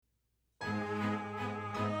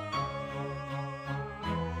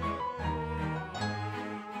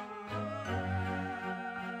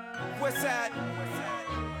West Side.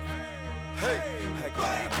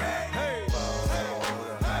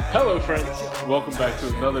 Hello, friends. Welcome back to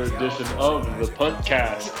another edition of the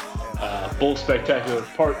Puntcast. Bowl Spectacular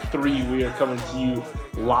Part 3. We are coming to you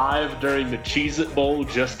live during the Cheez-It Bowl.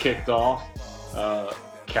 Just kicked off.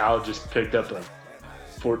 Cal just picked up a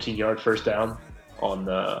 14-yard first down on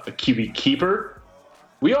a QB keeper.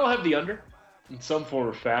 We all have the under in some form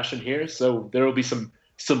or fashion here, so there will be some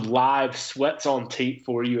live sweats on tape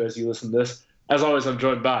for you as you listen to this. As always, I'm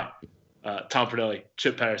joined by Tom Pernelli,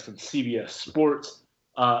 Chip Patterson, CBS Sports.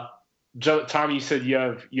 Tom, you said you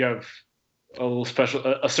have a little special,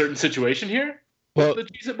 a certain situation here with the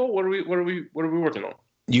Cheez-It Bowl. What are we working on?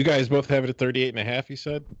 You guys both have it at 38.5, you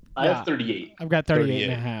said? I have 38. I've got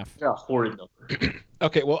 38.5. Yeah, horrid number.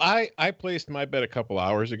 Okay, well, I placed my bet a couple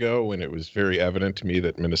hours ago when it was very evident to me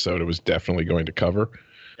that Minnesota was definitely going to cover.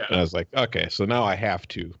 Yeah. And I was like, okay, so now I have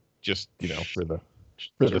to just, for the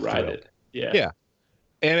ride it. Yeah. Yeah.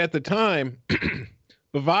 And at the time,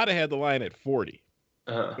 Bovada had the line at 40.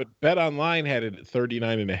 But Bet Online had it at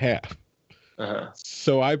 39.5.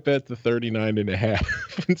 So I bet the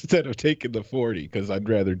 39.5 instead of taking the 40 because I'd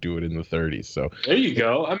rather do it in the 30s. So there you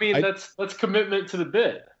go. I mean, that's commitment to the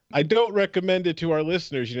bit. I don't recommend it to our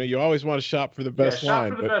listeners. You always want to shop for the best line.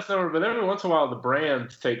 Shop for the best number, but every once in a while the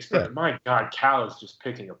brand takes that. Yeah. My God, Cal is just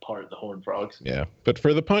picking apart the Horned Frogs. Yeah, but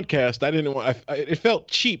for the Puntcast, I didn't want. It felt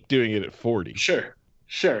cheap doing it at 40. Sure.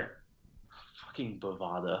 Fucking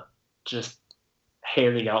Bovada, just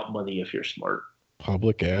handing out money if you're smart.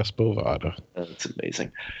 Public ass Bovada. That's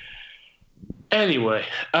amazing. Anyway,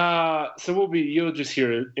 so you'll just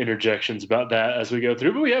hear interjections about that as we go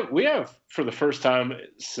through. But we have for the first time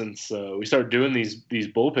since we started doing these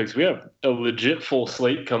bowl picks, we have a legit full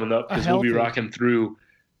slate coming up because we'll be rocking through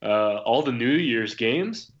all the New Year's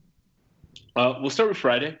games. We'll start with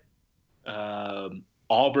Friday.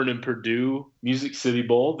 Auburn and Purdue, Music City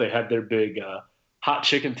Bowl. They had their big hot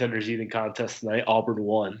chicken tenders eating contest tonight. Auburn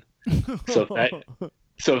won. So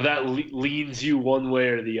that leans you one way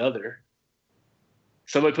or the other.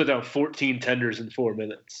 Somebody put down 14 tenders in 4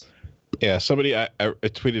 minutes. Yeah, somebody I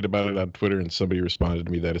tweeted about it on Twitter, and somebody responded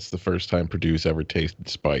to me that it's the first time Purdue's ever tasted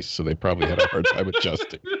spice, so they probably had a hard time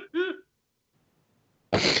adjusting.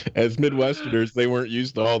 As Midwesterners, they weren't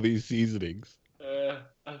used to all these seasonings.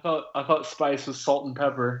 I thought spice was salt and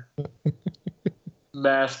pepper.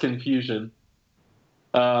 Mass confusion.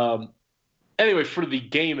 Anyway, for the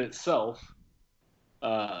game itself,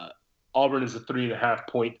 Auburn is a 3.5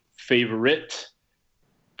 point favorite.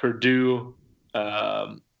 Purdue,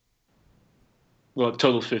 total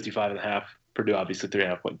is 55.5. Purdue, obviously,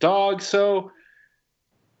 3.5 point dog. So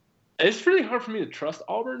it's really hard for me to trust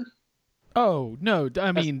Auburn. Oh no!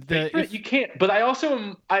 I mean, you can't. But I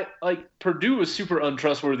also Purdue was super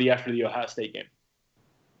untrustworthy after the Ohio State game.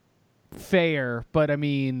 Fair, but I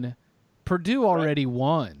mean, Purdue already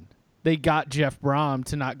won. They got Jeff Brom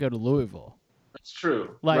to not go to Louisville. That's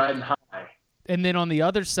true. Riding high. And then on the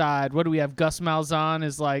other side, what do we have? Gus Malzahn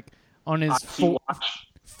is on his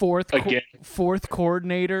fourth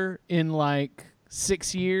coordinator in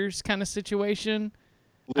 6 years kind of situation.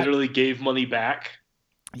 Literally gave money back.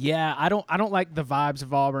 Yeah, I don't like the vibes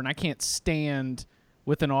of Auburn. I can't stand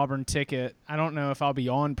with an Auburn ticket. I don't know if I'll be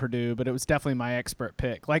on Purdue, but it was definitely my expert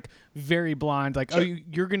pick. Very blind.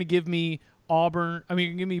 You're going to give me Auburn. I mean,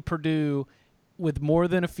 you're going to give me Purdue with more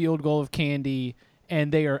than a field goal of candy,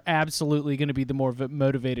 and they are absolutely going to be the more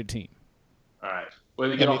motivated team. All right. When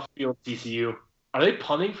they get off the field, TCU. Are they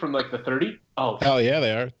punting from the 30? Oh, hell yeah,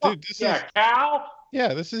 they are. Dude, Cal?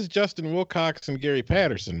 Yeah, this is Justin Wilcox and Gary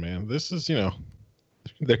Patterson, man. This is,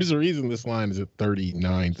 there's a reason this line is at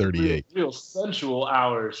 39, 38. Real sensual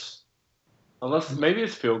hours. Unless maybe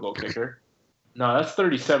it's field goal kicker. No, that's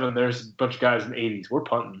 37. There's a bunch of guys in the 80s. We're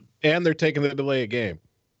punting. And they're taking the delay of game.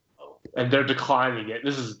 And they're declining it.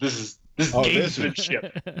 This is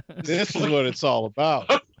gamesmanship. This is what it's all about.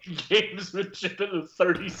 Gamesmanship at the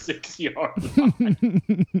 36-yard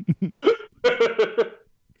line.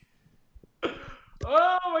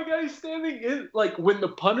 Oh my God, he's standing in when the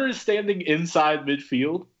punter is standing inside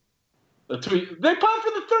midfield. They punt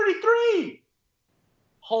for the 33.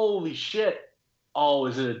 Holy shit. Oh,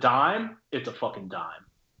 is it a dime? It's a fucking dime.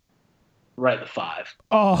 Right at the 5.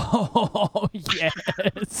 Oh,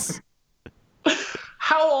 yes.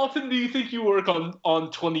 How often do you think you work on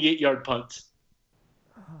 28-yard punts?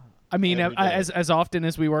 I mean, as often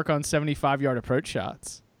as we work on 75-yard approach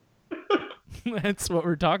shots. That's what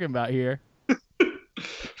we're talking about here.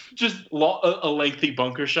 Just a lengthy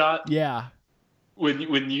bunker shot. Yeah.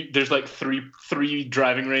 When there's three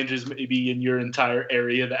driving ranges maybe in your entire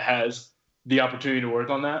area that has the opportunity to work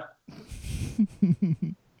on that.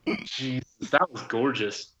 Jesus, that was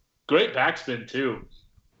gorgeous. Great backspin too.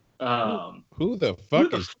 Who the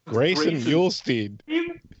fuck is Grayson Muhlstein?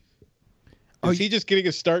 Is he just getting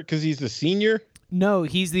a start because he's the senior? No,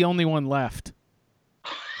 he's the only one left.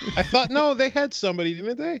 I thought, no, they had somebody,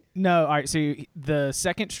 didn't they? No, all right, so the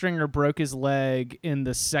second stringer broke his leg in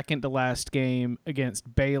the second to last game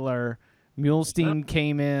against Baylor. Muhlstein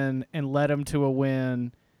came in and led him to a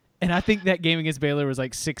win. And I think that game against Baylor was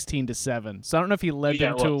like 16-7. So I don't know if he led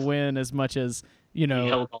them to a win as much as, he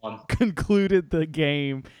held on. Concluded the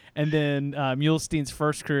game. And then Muhlstein's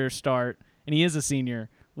first career start, and he is a senior,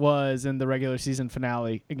 was in the regular season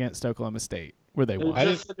finale against Oklahoma State, where they won. It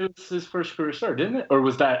was his first career start, didn't it? Or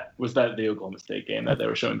was that the Oklahoma State game that they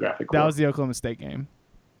were showing graphic? That was the Oklahoma State game.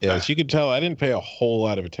 Yeah, as you can tell, I didn't pay a whole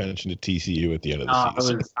lot of attention to TCU at the end of the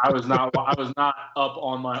season. I was not up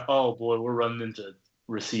on my. Oh boy, we're running into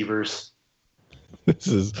receivers.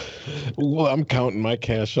 I'm counting my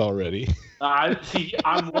cash already. I'm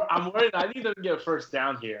worried. I need them to get a first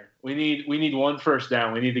down here. We need one first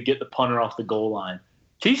down. We need to get the punter off the goal line.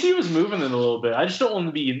 TCU was moving it a little bit. I just don't want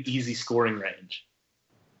to be in easy scoring range.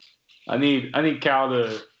 I need Cal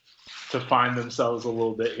to find themselves a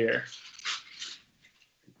little bit here.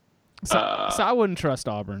 So I wouldn't trust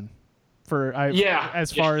Auburn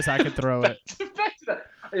as far as I could throw it.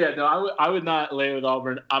 Yeah, no, I would not lay with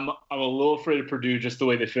Auburn. I'm a little afraid of Purdue just the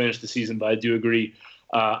way they finished the season, but I do agree.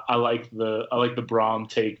 I like the Brom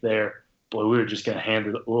take there. Boy, we were just gonna hand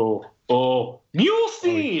it. Oh,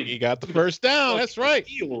 Muhlstein! He got the first down. That's right.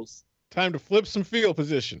 Time to flip some field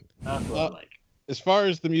position. That's what I like. As far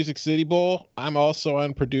as the Music City Bowl, I'm also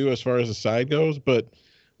on Purdue as far as the side goes, but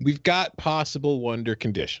we've got possible wonder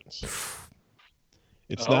conditions.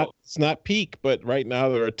 It's not peak, but right now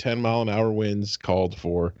there are 10-mile-an-hour winds called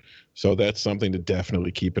for, so that's something to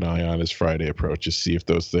definitely keep an eye on as Friday approaches. See if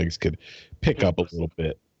those things could pick up a little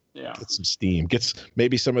bit. Yeah, get some steam.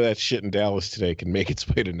 Maybe some of that shit in Dallas today can make its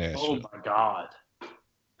way to Nashville. Oh my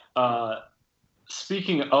God.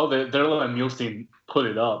 Speaking of, they're letting Muhlstein put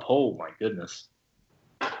it up. Oh my goodness.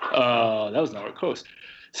 That was not close.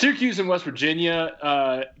 Syracuse and West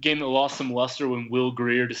Virginia, game that lost some luster when Will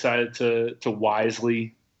Grier decided to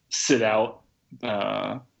wisely sit out.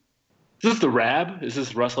 Is this the RAB? Is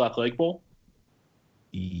this Russell Athletic Bowl?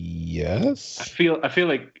 Yes. I feel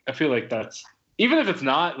like that's, even if it's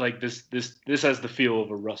not, like this has the feel of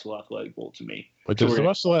a Russell Athletic Bowl to me. But does the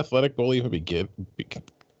Russell Athletic Bowl even begin?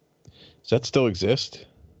 Does that still exist?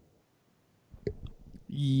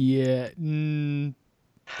 Yeah.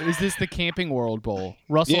 Is this the Camping World Bowl?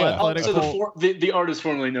 Russell Athletic Bowl. The artist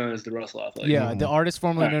formerly known as the Russell Athletic. Yeah, the artist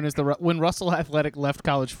formerly known as when Russell Athletic left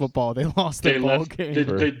college football, they lost their bowl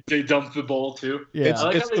game. They dumped the bowl too. Yeah,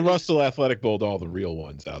 it's the Russell Athletic Bowl to all the real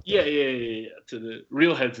ones out there. Yeah. To the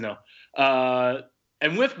real heads now.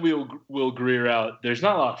 And with Will Grier out, there's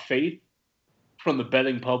not a lot of faith from the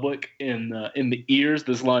betting public in the ears.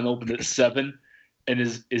 This line opened at 7. And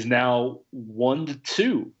is now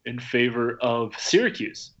 1-2 in favor of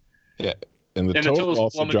Syracuse. Yeah, and the total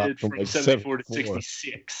also plummeted from from 74 to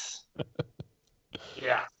 66.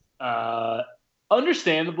 Yeah,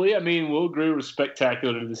 understandably. I mean, Will Grier was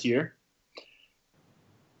spectacular this year.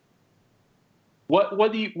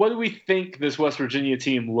 What do we think this West Virginia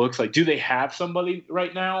team looks like? Do they have somebody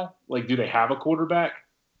right now? Like, do they have a quarterback?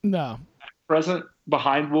 No. Present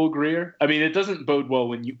behind Will Grier? I mean, it doesn't bode well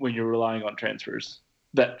when you're relying on transfers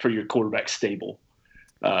that for your quarterback stable.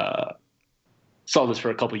 Saw this for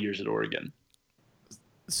a couple years at Oregon.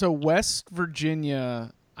 So West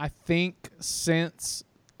Virginia, I think since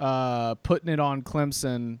putting it on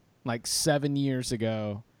Clemson like 7 years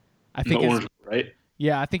ago, I think right?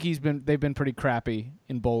 Yeah, I think they've been pretty crappy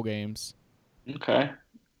in bowl games. Okay.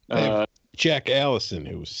 Jack Allison,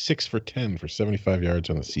 who was 6 for 10 for 75 yards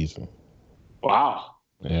on the season. Wow.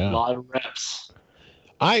 Yeah. A lot of reps.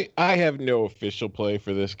 I have no official play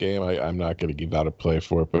for this game. I'm not going to give out a play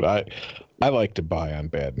for it, but I like to buy on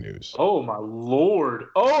bad news. Oh, my Lord.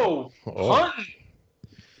 Hunting.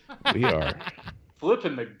 We are.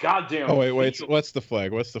 Flipping the goddamn wait. What's the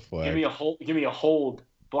flag? Give me a hold.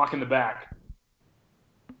 Blocking the back.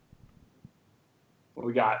 What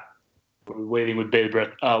we got? We're waiting with bated breath.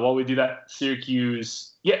 While we do that,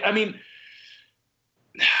 Syracuse. Yeah, I mean,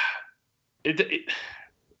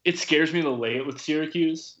 it scares me to lay it with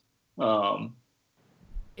Syracuse. If I'm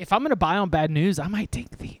going to buy on bad news, I might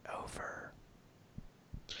take the over.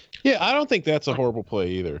 Yeah, I don't think that's a horrible play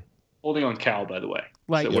either. Holding on Cal, by the way.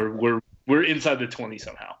 Like, so we're inside the 20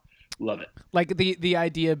 somehow. Love it. Like the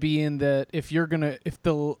idea being that if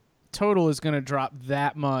the total is going to drop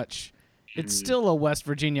that much, it's still a West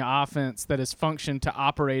Virginia offense that has functioned to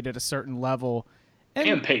operate at a certain level.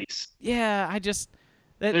 and pace. Yeah,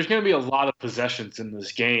 there's going to be a lot of possessions in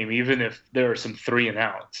this game, even if there are some 3 and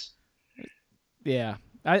outs. Yeah,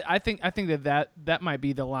 I think that might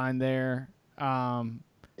be the line there.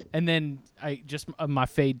 And then my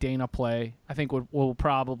fade Dana play, I think will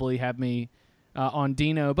probably have me on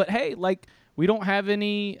Dino. But hey, like we don't have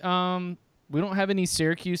any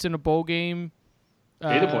Syracuse in a bowl game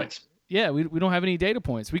data points. Yeah, we don't have any data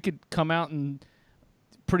points. We could come out and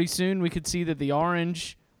pretty soon we could see that the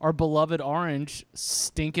Orange, our beloved Orange,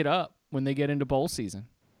 stink it up when they get into bowl season.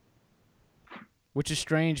 Which is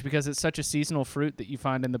strange because it's such a seasonal fruit that you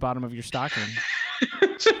find in the bottom of your stocking.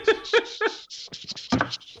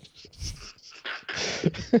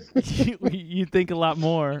 You'd think a lot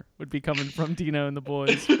more would be coming from Dino and the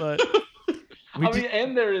boys, but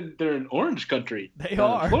and they're in Orange country. They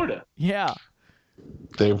are Florida. Yeah,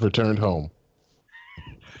 they've returned home.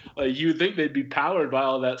 You would think they'd be powered by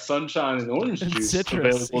all that sunshine and orange juice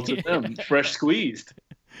citrus available to them, fresh squeezed.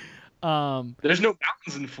 There's no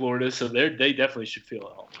mountains in Florida, so they definitely should feel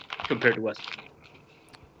at home compared to West Virginia.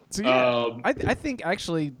 So yeah, I think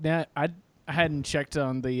actually that I hadn't checked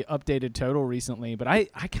on the updated total recently, but I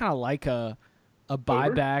kind of like a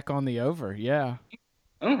buyback on the over. Yeah,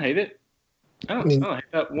 I don't hate it. I don't hate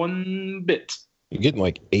that one bit. You're getting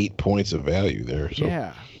like 8 points of value there. So.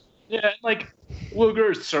 Yeah, like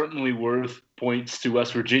Luger is certainly worth points to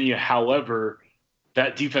West Virginia. However,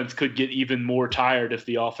 that defense could get even more tired if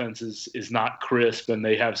the offense is not crisp and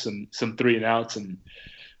they have some 3 and outs, and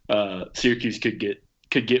Syracuse could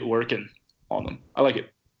get working on them. I like it.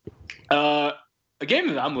 A game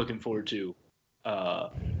that I'm looking forward to,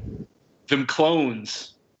 them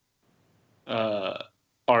Clones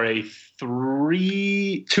are a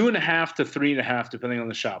 2.5 to 3.5, depending on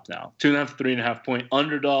the shop now. 2.5 to 3.5 point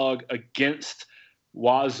underdog against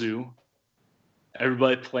Wazoo.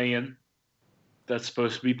 Everybody playing. That's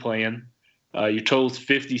supposed to be playing. Your total's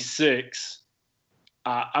 56.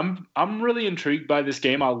 I'm really intrigued by this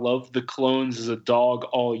game. I love the Clones as a dog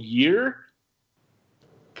all year.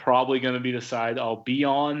 Probably going to be the side I'll be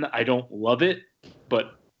on. I don't love it,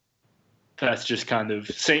 but that's just kind of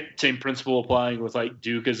same principle applying with like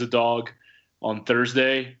Duke as a dog on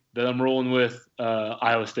Thursday that I'm rolling with.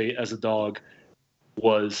 Iowa State as a dog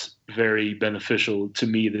was very beneficial to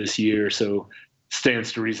me this year, so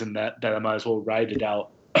stands to reason that I might as well ride it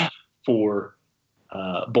out for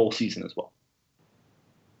bowl season as well.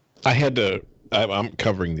 I'm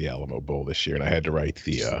covering the Alamo Bowl this year, and I had to write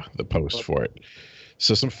the post for it.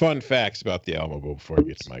 So some fun facts about the Alamo Bowl before I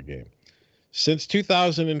get to my game. Since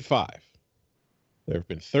 2005, there have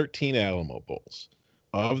been 13 Alamo Bowls.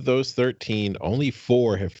 Of those 13, only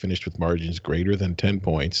 4 have finished with margins greater than 10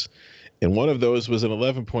 points. And one of those was an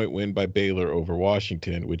 11-point win by Baylor over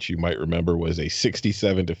Washington, which you might remember was a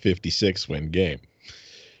 67-56 win game.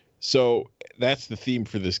 So that's the theme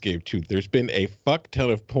for this game, too. There's been a fuck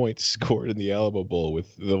ton of points scored in the Alamo Bowl.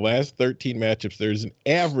 With the last 13 matchups, there's an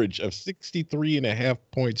average of 63.5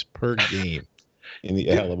 points per game in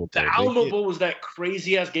the Alamo Bowl. The Alamo Bowl was that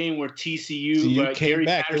crazy-ass game where TCU came Gary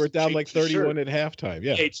back. They were down like 31 at halftime.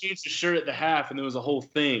 Yeah, they changed the shirt at the half, and there was a whole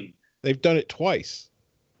thing. They've done it twice.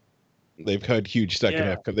 They've had huge second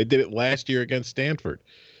half. They did it last year against Stanford.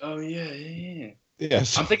 Oh, yeah.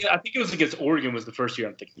 Yes. I think it was against Oregon was the first year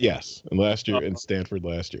I'm thinking. Yes, and last year and Stanford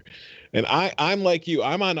last year. And I'm like you.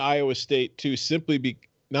 I'm on Iowa State too, simply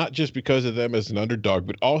not just because of them as an underdog,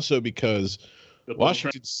 but also because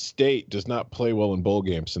Washington State does not play well in bowl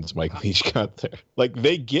games since Mike Leach got there. Like,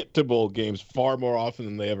 they get to bowl games far more often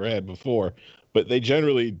than they ever had before, but they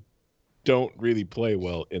generally don't really play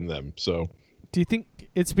well in them. So, do you think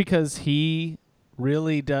it's because he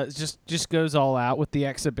really does just goes all out with the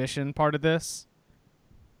exhibition part of this?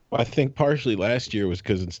 Well, I think partially last year was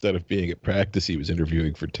because instead of being at practice, he was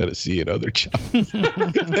interviewing for Tennessee and other jobs.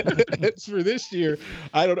 As for this year,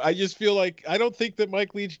 I just feel like I don't think that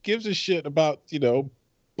Mike Leach gives a shit about,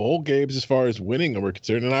 bowl games as far as winning them are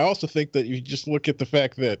concerned. And I also think that you just look at the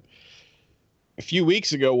fact that a few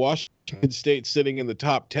weeks ago, Washington State sitting in the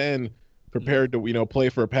top 10 prepared to, play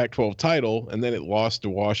for a Pac-12 title, and then it lost to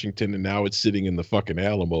Washington, and now it's sitting in the fucking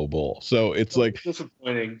Alamo Bowl. So it's like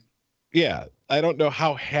disappointing. Yeah, I don't know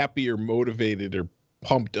how happy or motivated or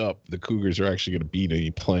pumped up the Cougars are actually going to be to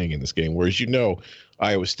be playing in this game. Whereas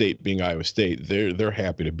Iowa State being Iowa State, they're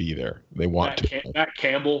happy to be there. They want to. Matt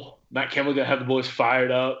Campbell gonna have the boys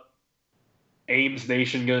fired up. Ames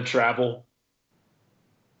Nation gonna travel.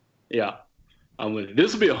 Yeah, I'm with you.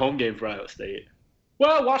 This will be a home game for Iowa State.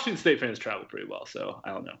 Well, Washington State fans travel pretty well, so I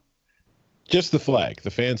don't know. Just the flag.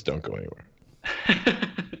 The fans don't go anywhere.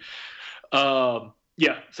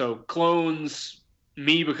 Yeah, so Clones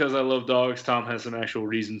me, because I love dogs, Tom has some actual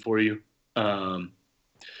reason for you.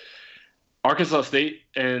 Arkansas State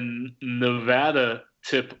and Nevada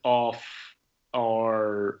tip off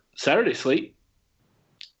our Saturday slate.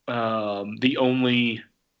 No,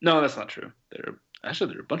 that's not true. There are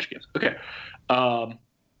a bunch of games. Okay.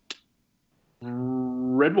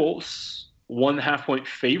 Red Wolves, 1.5 point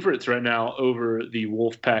favorites right now over the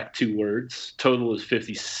Wolfpack 2 words. Total is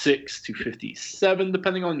 56 to 57,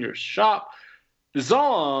 depending on your shop. This is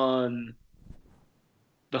on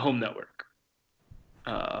the home network,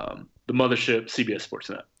 the mothership, CBS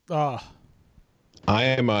Sportsnet. Oh. I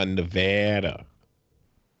am on Nevada.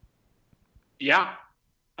 Yeah.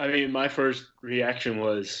 I mean, my first reaction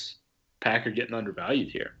was Packer getting undervalued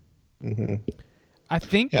here. Mm-hmm. I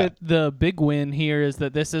think that the big win here is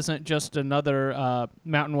that this isn't just another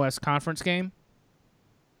Mountain West Conference game.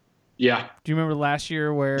 Yeah. Do you remember last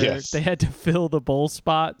year where they had to fill the bowl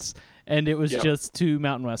spots and it was just 2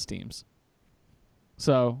 Mountain West teams?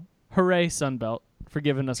 So, hooray, Sunbelt, for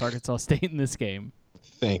giving us Arkansas State in this game.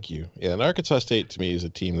 Thank you. Yeah, and Arkansas State to me is a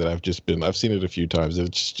team that I've seen it a few times.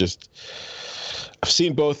 It's just I've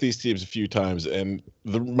seen both these teams a few times, and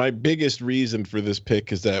my biggest reason for this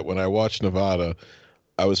pick is that when I watched Nevada,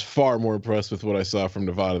 I was far more impressed with what I saw from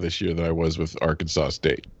Nevada this year than I was with Arkansas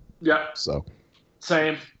State. Yeah. So.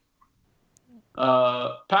 Same.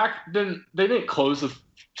 Pack didn't close the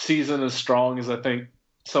season as strong as I think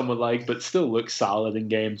some would like, but still look solid in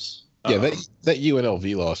games. Yeah, that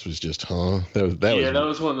UNLV loss was just, That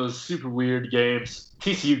was one of those super weird games.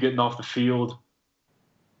 TCU getting off the field.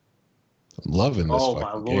 I'm loving this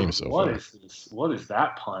game so far. What is this? What is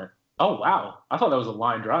that punt? Oh, wow. I thought that was a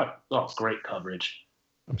line drive. Oh, great coverage.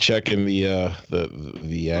 I'm checking the action.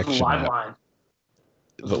 The live line.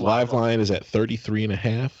 The live line is at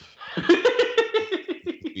 33.5.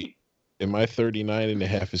 And my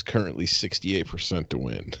 39.5 is currently 68% to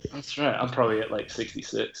win. That's right. I'm probably at like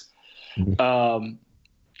 66.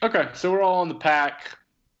 Okay, so we're all on the Pack.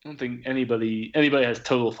 I don't think anybody has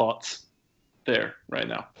total thoughts there right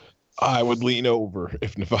now. I would lean over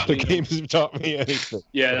if Nevada games have taught me anything.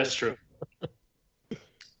 Yeah, that's true.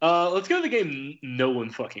 Let's go to the game no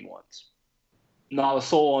one fucking wants. Not a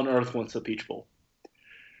soul on earth wants the Peach Bowl.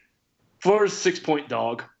 Florida's 6-point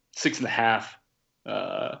dog, 6.5.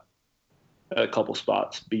 A couple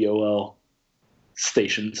spots, BOL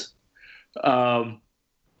stations.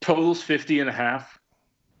 Totals 50.5.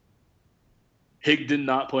 Higdon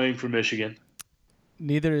not playing for Michigan.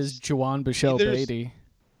 Neither is Juwan Bichelle-Beatty.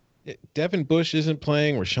 Devin Bush isn't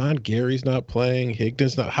playing. Rashawn Gary's not playing.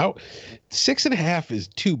 Higdon's not. 6.5 is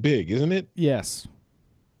too big, isn't it? Yes.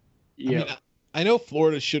 Yeah. I know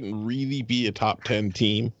Florida shouldn't really be a top 10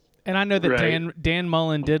 team. And I know that Dan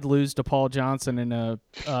Mullen did lose to Paul Johnson in a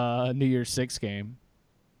New Year's Six game.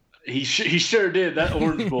 He sure did. That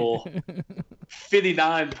Orange Bowl,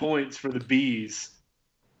 59 points for the Bees.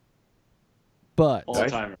 But all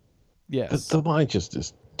timer. Yes, the line just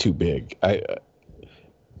is too big. And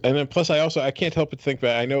then plus I can't help but think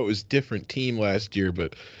that I know it was a different team last year,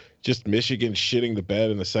 but just Michigan shitting the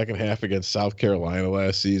bed in the second half against South Carolina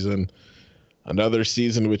last season. Another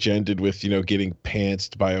season which ended with, getting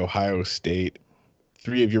pantsed by Ohio State.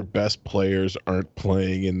 3 of your best players aren't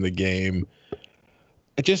playing in the game.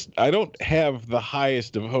 I don't have the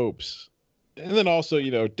highest of hopes. And then also,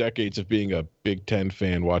 decades of being a Big Ten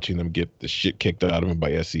fan, watching them get the shit kicked out of them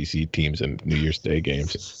by SEC teams in New Year's Day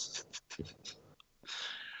games.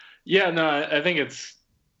 Yeah, no, I think it's,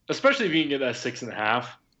 especially if you can get that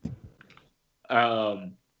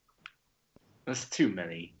 6.5. That's too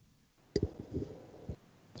many.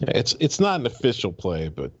 Yeah, it's not an official play,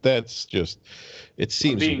 but that's just it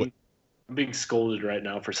seems. I'm being scolded right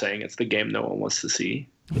now for saying it's the game no one wants to see.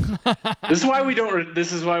 This is why we don't.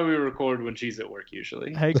 This is why we record when she's at work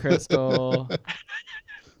usually. Hey, Crystal.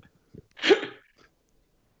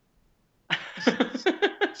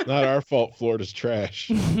 It's not our fault. Florida's trash.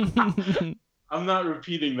 I'm not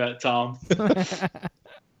repeating that, Tom.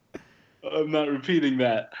 I'm not repeating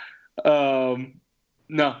that. No,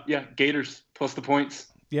 yeah, Gators plus the points.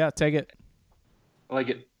 Yeah, take it. I like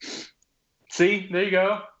it. See, there you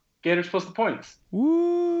go. Gators plus the points.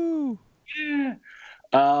 Woo! Yeah.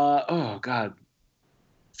 Oh, God.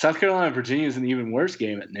 South Carolina, Virginia is an even worse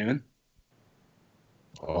game at noon.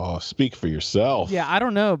 Oh, speak for yourself. Yeah, I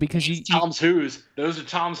don't know because Tom's Who's. Those are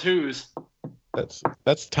Tom's Who's.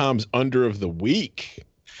 That's Tom's under of the week.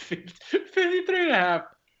 53.5.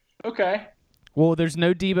 Okay. Well, there's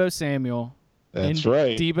no Deebo Samuel. That's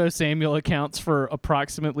right. Deebo Samuel accounts for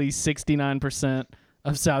approximately 69%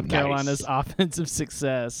 of South Carolina's offensive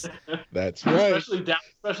success. That's right.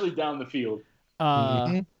 Especially down the field.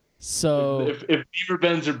 So if Beaver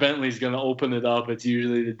Benz or Bentley's going to open it up, it's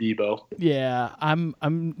usually the Debo. Yeah,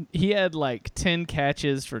 he had like 10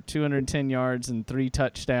 catches for 210 yards and 3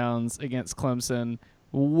 touchdowns against Clemson,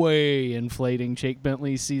 way inflating Jake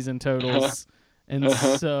Bentley's season totals. And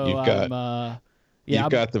so you've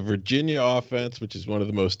got the Virginia offense, which is one of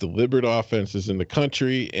the most deliberate offenses in the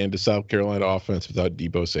country, and the South Carolina offense without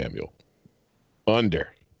Debo Samuel.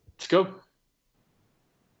 Under. Let's go.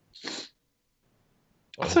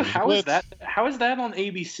 So how is that on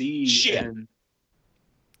ABC? Shit.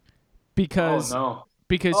 Because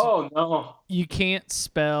oh no, you can't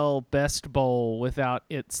spell Best Bowl without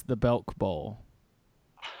it's the Belk Bowl.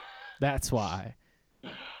 That's why.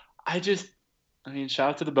 Shout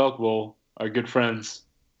out to the Belk Bowl, our good friends.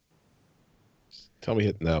 Tell me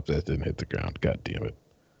that didn't hit the ground. God damn it.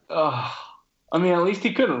 At least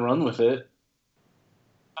he couldn't run with it.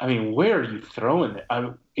 Where are you throwing it?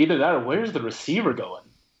 Either that or where's the receiver going?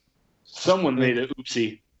 Someone made an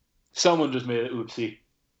oopsie. Someone just made an oopsie.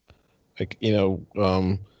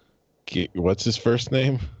 What's his first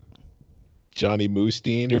name? Johnny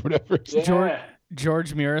Moosteen or whatever. Yeah.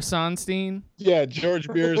 George Mirasanstein? Yeah, George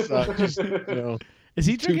Mirasan. Is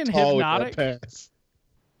he drinking Hypnotic?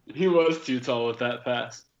 He was too tall with that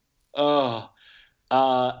pass. And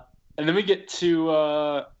then we get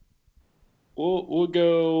to we'll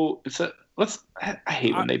go. I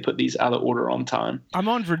hate when they put these out of order on time. I'm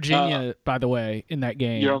on Virginia, by the way, in that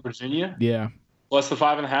game. You're on Virginia? Yeah. Well, that's the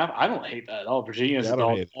 5.5. I don't hate that at all. Virginia's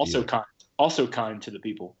also kind to the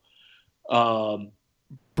people.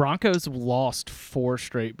 Broncos lost 4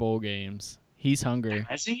 straight bowl games. He's hungry.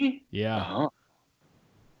 Has he? Yeah.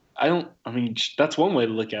 That's one way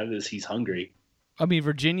to look at it, is he's hungry.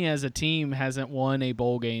 Virginia as a team hasn't won a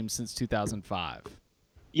bowl game since 2005.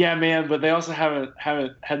 Yeah, man, but they also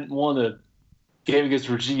hadn't won a game against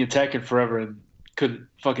Virginia Tech in forever and couldn't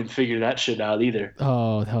fucking figure that shit out either.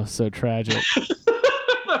 Oh, that was so tragic.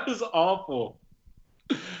 That was awful.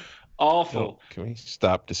 Awful. Can we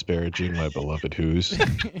stop disparaging my beloved Who's?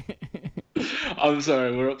 I'm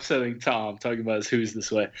sorry, we're upsetting Tom talking about his Who's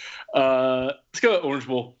this way. Let's go to Orange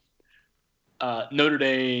Bowl. Notre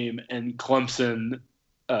Dame and Clemson,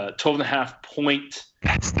 12.5 point.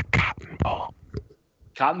 That's the Cotton Bowl.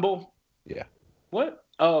 Cotton Bowl? Yeah. What?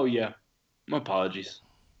 Oh, yeah. My apologies.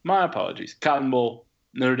 Cotton Bowl,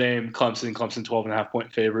 Notre Dame, Clemson 12.5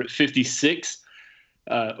 point favorite. 56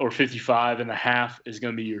 or 55.5 is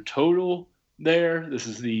going to be your total there. This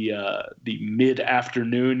is the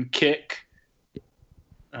mid-afternoon kick.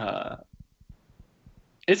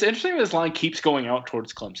 It's interesting that this line keeps going out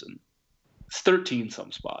towards Clemson. It's 13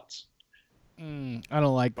 some spots. I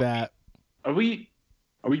don't like that. Are we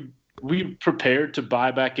prepared to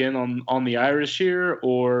buy back in on the Irish here,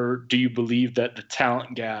 or do you believe that the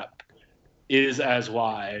talent gap is as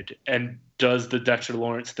wide, and does the Dexter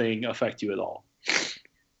Lawrence thing affect you at all?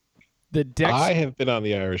 I have been on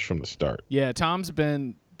the Irish from the start. Yeah, Tom's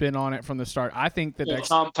been on it from the start. I think that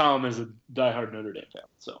Tom is a diehard Notre Dame fan,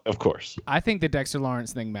 so of course. I think the Dexter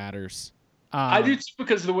Lawrence thing matters. I do too,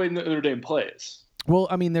 because of the way Notre Dame plays. Well,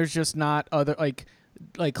 there's just not other like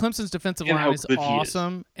Clemson's defensive line is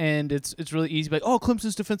awesome, and it's really easy. Like, oh,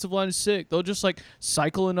 Clemson's defensive line is sick. They'll just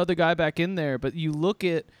cycle another guy back in there. But you look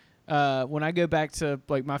at when I go back to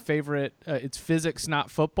my favorite, it's physics,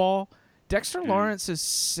 not football. Dexter Lawrence is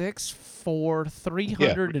 6'4",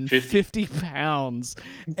 350 pounds.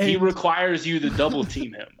 He requires you to double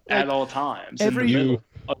team him at all times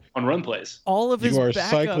on run plays. All of his You are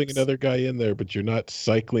backups, cycling another guy in there, but you're not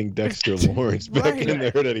cycling Dexter Lawrence back in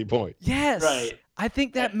there at any point. Yes, right. I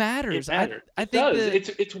think that matters. It matters. I think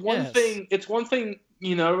it's one thing. It's one thing.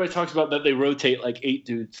 Everybody talks about that they rotate 8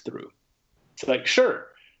 dudes through. It's sure,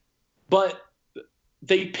 but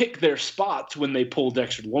they pick their spots when they pull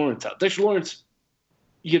Dexter Lawrence out. Dexter Lawrence,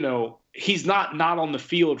 he's not on the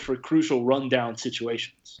field for crucial rundown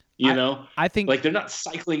situations. I think they're not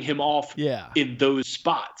cycling him off in those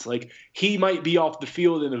spots. He might be off the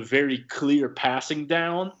field in a very clear passing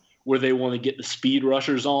down where they want to get the speed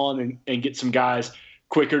rushers on and get some guys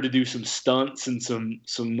quicker to do some stunts and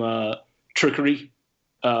some trickery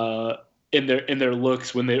in their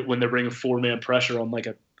looks when they bring a 4-man pressure on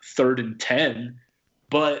a 3rd and 10.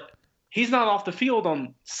 But he's not off the field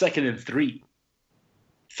on 2nd and 3,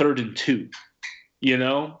 3rd and 2,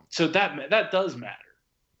 So that does matter.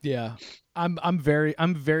 Yeah, I'm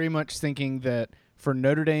very much thinking that for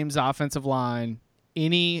Notre Dame's offensive line,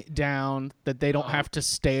 any down that they don't have to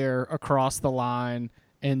stare across the line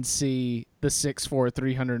and see the 6'4",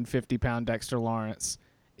 350-pound Dexter Lawrence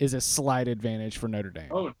is a slight advantage for Notre Dame.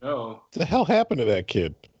 Oh no! What the hell happened to that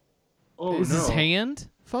kid? Oh is his hand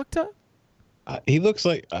fucked up? He looks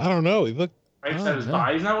like, I don't know. Right side of his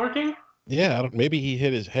body's not working? Yeah, maybe he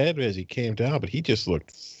hit his head as he came down, but he just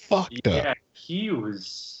looked fucked up. Yeah,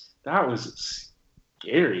 that was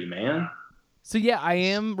scary, man. So yeah, I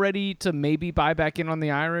am ready to maybe buy back in on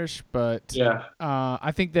the Irish, but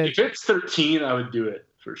I think that if it's 13, I would do it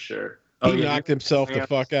for sure. He knocked himself the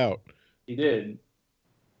fuck out. He did.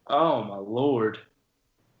 Oh my lord.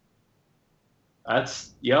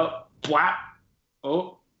 Flap.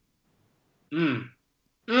 Oh.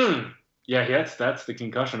 Yeah, that's the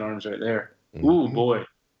concussion arms right there. Mm-hmm. Ooh boy.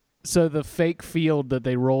 So the fake field that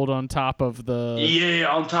they rolled on top of the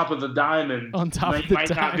on top of the diamond might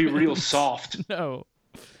not be real soft. No.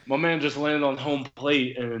 My man just landed on home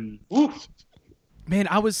plate and woo. Man,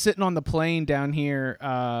 I was sitting on the plane down here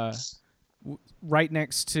right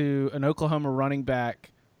next to an Oklahoma running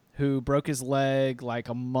back who broke his leg like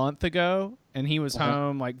a month ago, and he was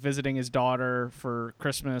home like visiting his daughter for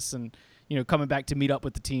Christmas and coming back to meet up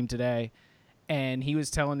with the team today. And he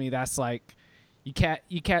was telling me that's like you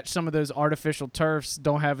catch some of those artificial turfs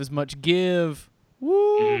don't have as much give.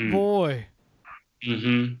 Woo boy.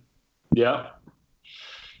 Mhm. Yeah.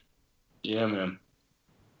 Yeah, man.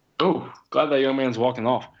 Oh, glad that young man's walking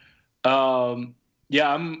off.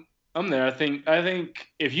 Yeah, I'm there. I think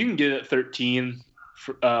if you can get it at 13,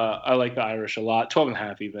 I like the Irish a lot.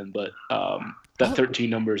 12.5 even, but that 13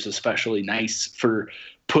 number is especially nice for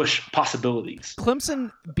push possibilities.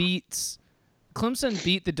 Clemson beat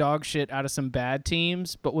the dog shit out of some bad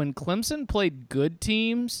teams, but when Clemson played good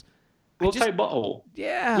teams, tight butthole.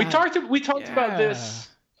 Yeah, we talked about this.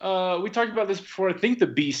 We talked about this before. I think the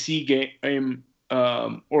BC game.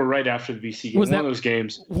 Or right after the BC game. One of those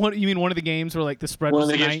games. You mean one of the games where like the spread was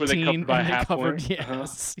 19 where they covered by half point?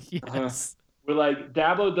 Yes. Yes. We're like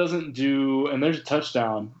Dabo doesn't do, and there's a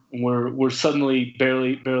touchdown, and we're suddenly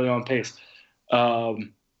barely on pace.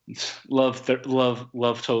 Love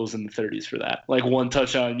totals in the 30s for that. Like one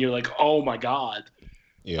touchdown, and you're like, oh my god.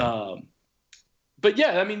 Yeah. But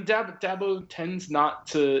yeah, I mean Dabo tends not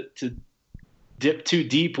to dip too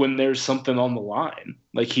deep when there's something on the line.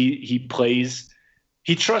 Like he plays.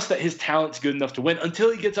 He trusts that his talent's good enough to win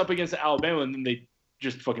until he gets up against Alabama, and then they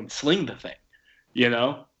just fucking sling the thing,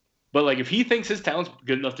 But like if he thinks his talent's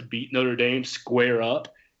good enough to beat Notre Dame square up,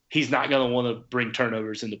 he's not gonna want to bring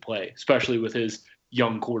turnovers into play, especially with his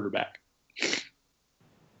young quarterback.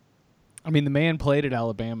 I mean, the man played at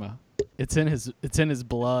Alabama. It's in his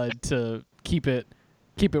blood to keep it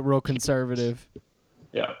real conservative.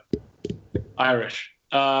 Yeah, Irish.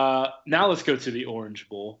 Now let's go to the Orange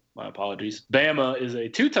Bowl. My apologies. Bama is a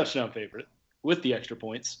 2-touchdown favorite with the extra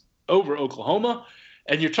points over Oklahoma,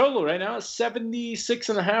 and your total right now is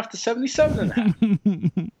 76.5 to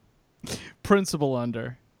 77.5. Principal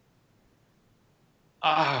under.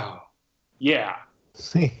 Oh, yeah.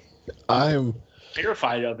 See, I'm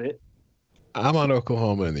terrified of it. I'm on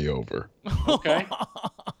Oklahoma in the over. Okay.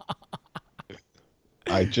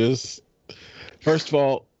 First of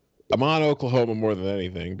all, I'm on Oklahoma more than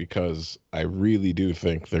anything because I really do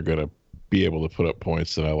think they're going to be able to put up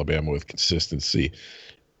points in Alabama with consistency,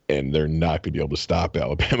 and they're not going to be able to stop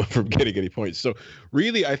Alabama from getting any points. So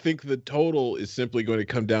really, I think the total is simply going to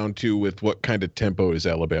come down to with what kind of tempo is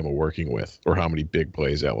Alabama working with or how many big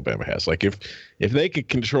plays Alabama has. Like if they could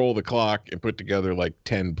control the clock and put together like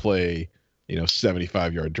 10 play,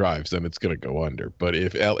 75-yard drives, then it's going to go under. But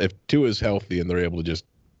if Tua's healthy and they're able to just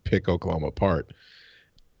pick Oklahoma apart,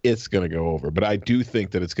 it's going to go over. But I do think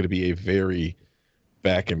that it's going to be a very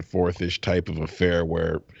back and forth-ish type of affair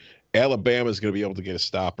where Alabama is going to be able to get a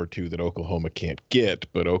stop or two that Oklahoma can't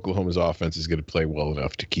get, but Oklahoma's offense is going to play well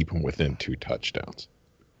enough to keep them within 2 touchdowns.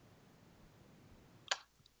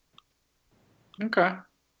 Okay.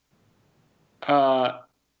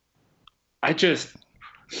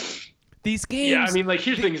 These games. Yeah, I mean, like,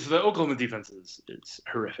 here's the thing: is the Oklahoma defense is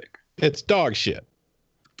horrific. It's dog shit.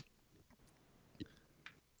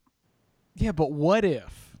 Yeah, but what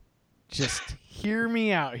if? Just hear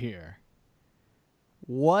me out here.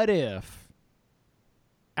 What if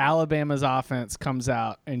Alabama's offense comes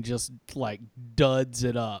out and just like duds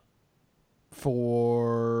it up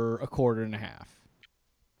for a quarter and a half?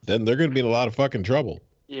 Then they're going to be in a lot of fucking trouble.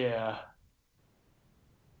 Yeah.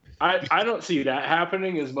 I don't see that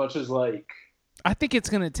happening as much as like. I think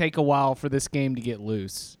it's going to take a while for this game to get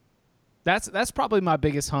loose. That's probably my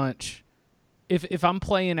biggest hunch. If I'm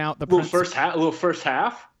playing out the little first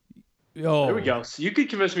half. Oh, there we go. So you could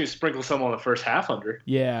convince me to sprinkle some on the first half under.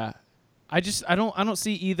 Yeah, I don't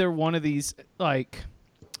see either one of these. Like,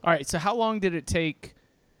 all right. So how long did it take?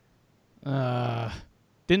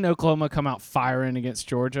 Didn't Oklahoma come out firing against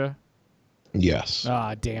Georgia? Yes.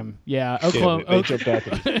 Ah, damn. Yeah, Oklahoma. They jumped back.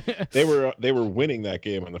 They were winning that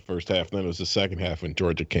game in the first half. And then it was the second half when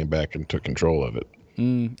Georgia came back and took control of it.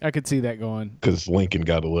 I could see that going. Because Lincoln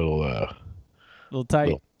got a little tight,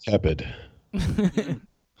 little tepid.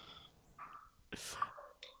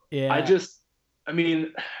 Yeah. I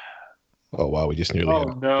mean. Oh wow, we just nearly. Oh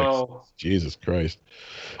no! Jesus Christ!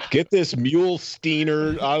 Get this mule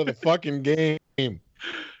Steiner out of the fucking game.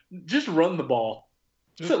 Just run the ball.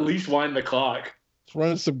 Just at least wind the clock. Let's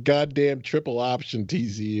run some goddamn triple option,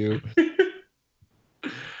 TCU.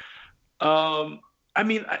 I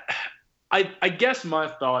mean, I guess my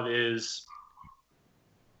thought is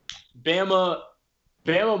Bama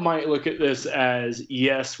might look at this as,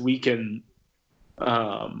 yes, we can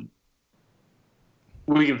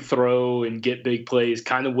throw and get big plays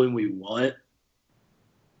kind of when we want,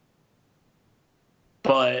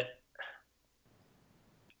 but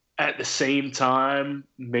at the same time,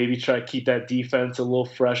 maybe try to keep that defense a little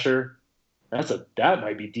fresher. That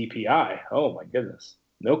might be DPI. Oh my goodness,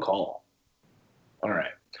 no call. All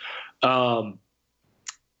right,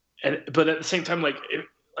 but at the same time, like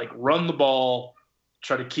run the ball,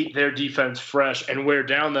 try to keep their defense fresh, and wear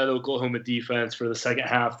down that Oklahoma defense for the second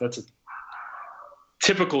half. That's a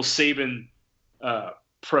typical Saban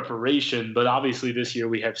preparation, but obviously this year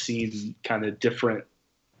we have seen kind of different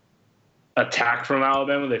attack from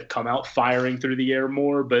Alabama. They've come out firing through the air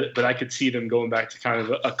more, but I could see them going back to kind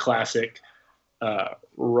of a classic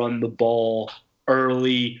run the ball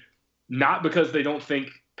early, not because they don't think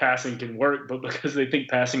passing can work, but because they think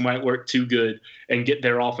passing might work too good and get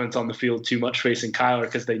their offense on the field too much facing Kyler,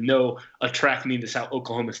 because they know a track meet is how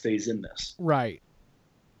Oklahoma stays in this. Right.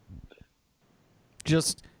 They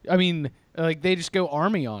just go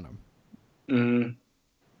Army on them. Mm-hmm.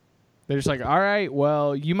 They're just like, all right,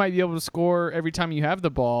 well, you might be able to score every time you have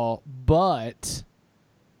the ball, but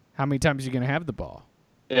how many times are you going to have the ball?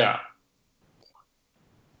 Yeah.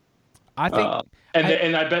 I think,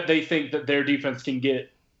 and I bet they think that their defense can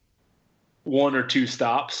get one or two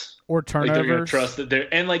stops or turnovers. Like they're going to trust that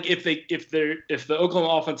they're, and like if the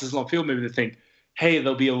Oklahoma offense is on field, maybe they think, hey,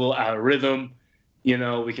 they'll be a little out of rhythm.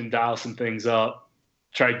 We can dial some things up,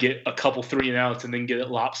 try to get a couple 3-and-outs, and then get it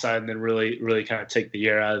lopsided, and then really, really kind of take the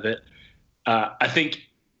air out of it. I think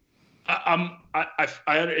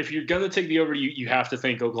if you're going to take the over, you have to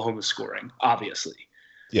think Oklahoma's scoring, obviously.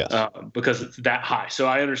 Yes. Because it's that high. So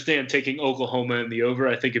I understand taking Oklahoma in the over.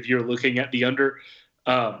 I think if you're looking at the under,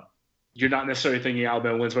 you're not necessarily thinking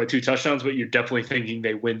Alabama wins by 2 touchdowns, but you're definitely thinking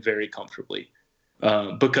they win very comfortably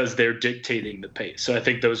because they're dictating the pace. So I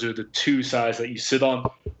think those are the two sides that you sit on.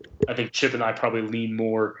 I think Chip and I probably lean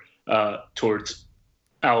more towards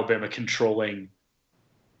Alabama controlling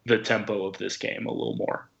the tempo of this game a little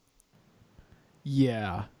more.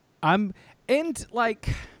 Yeah. I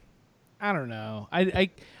don't know.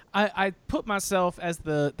 I put myself as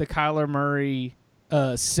the Kyler Murray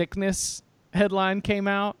sickness headline came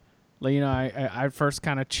out. I first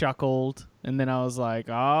kind of chuckled, and then I was like,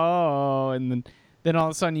 oh, and then all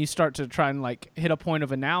of a sudden you start to try and hit a point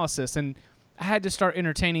of analysis, and I had to start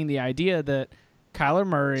entertaining the idea that Kyler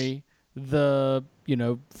Murray, the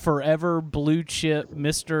forever blue chip,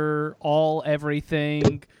 Mr. All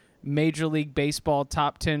Everything, Major League Baseball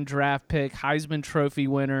top 10 draft pick, Heisman Trophy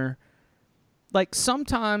winner.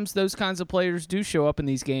 Sometimes those kinds of players do show up in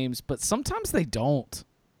these games, but sometimes they don't.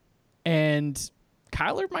 And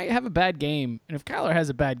Kyler might have a bad game. And if Kyler has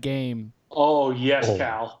a bad game... Oh, yes,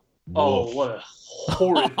 Cal. Oh, what a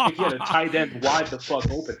horrid... If he had a tight end wide the fuck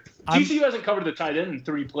open. TCU hasn't covered the tight end in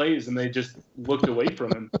 3 plays, and they just looked away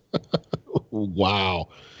from him. Wow.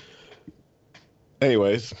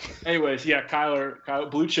 Anyways, yeah,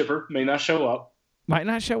 Kyler, blue chipper, may not show up. Might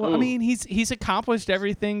not show up. Ooh. I mean, he's accomplished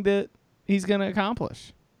everything that he's going to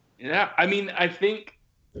accomplish. Yeah, I mean, I think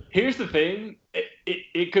here's the thing.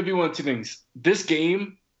 It could be one of 2 things. This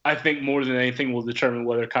game, I think more than anything, will determine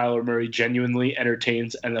whether Kyler Murray genuinely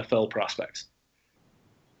entertains NFL prospects.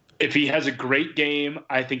 If he has a great game,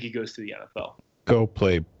 I think he goes to the NFL. Go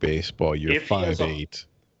play baseball. You're 5'8".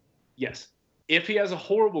 Yes. If he has a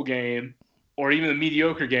horrible game or even a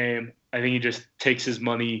mediocre game, I think he just takes his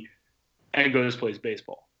money and goes plays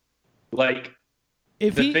baseball.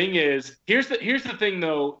 Thing is, here's the thing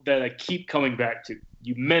though that I keep coming back to.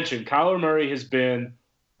 You mentioned Kyler Murray has been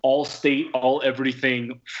all state, all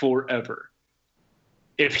everything forever.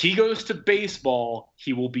 If he goes to baseball,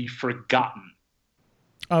 he will be forgotten.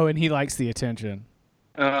 Oh, and he likes the attention.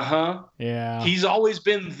 Uh-huh. Yeah. He's always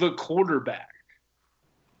been the quarterback.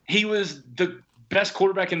 He was the best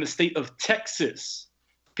quarterback in the state of Texas.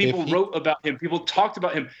 People wrote about him. People talked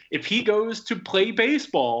about him. If he goes to play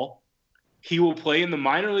baseball, He will play in the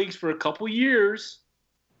minor leagues for a couple years,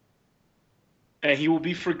 and he will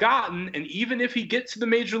be forgotten. And even if he gets to the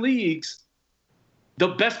major leagues, the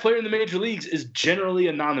best player in the major leagues is generally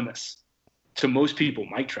anonymous to most people.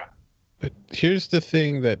 Mike Trout. But here's the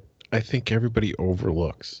thing that I think everybody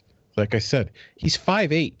overlooks. Like I said, he's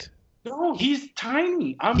 5'8". No, he's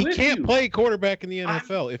tiny. He can't play quarterback in the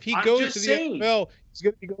NFL. If he goes to the NFL, he's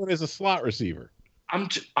going to be going as a slot receiver. I'm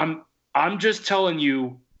just telling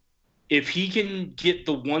you, if he can get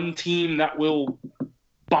the one team that will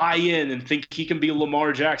buy in and think he can be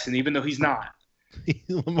Lamar Jackson, even though he's not.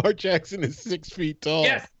 Lamar Jackson is 6 feet tall.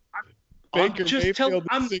 Yes. Baker Mayfield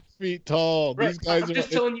is 6 feet tall. Right, These guys I'm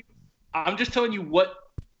just telling you what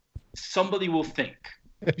somebody will think.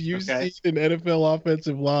 Have you seen an NFL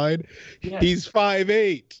offensive line? Yes. He's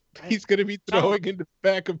 5'8". He's going to be throwing in the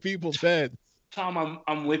back of people's heads. Tom,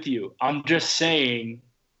 I'm with you. I'm just saying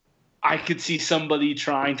I could see somebody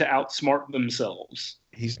trying to outsmart themselves.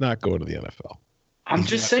 He's not going to the NFL. I'm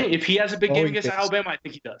just saying, if he has a big game against Alabama, I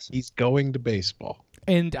think he does. He's going to baseball.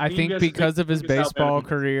 And I think because of his baseball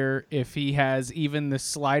career, if he has even the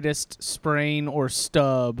slightest sprain or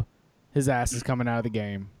stub, his ass is coming out of the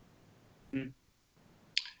game.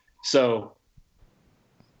 So,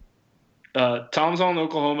 Tom's on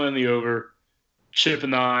Oklahoma in the over. Chip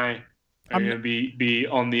and I are going to be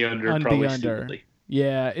on the under, probably stupidly.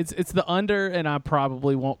 Yeah, it's the under, and I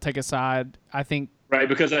probably won't take a side. I think right,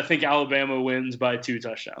 because I think Alabama wins by 2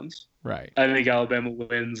 touchdowns. Right. I think Alabama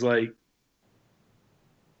wins like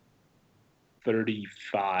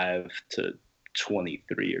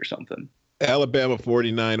 35-23 or something. Alabama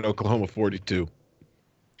 49, Oklahoma 42.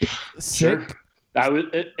 Sick. Sure.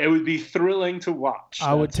 It would be thrilling to watch.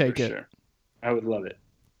 I would take it. Sure. I would love it.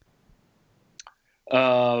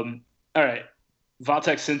 All right.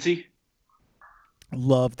 Vatek Cincy.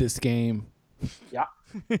 Love this game. Yeah.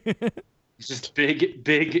 It's just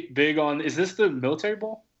big on. Is this the Military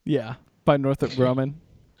Bowl? Yeah, by Northrop Grumman.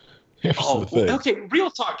 Okay.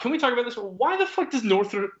 Real talk. Can we talk about this? Why the fuck does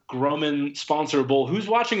Northrop Grumman sponsor a bowl? Who's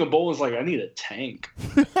watching a bowl and is like, I need a tank?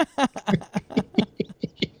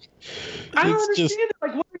 I don't understand it.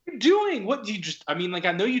 Like, what are you doing? What do you just? I mean, like,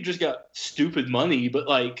 I know you just got stupid money, but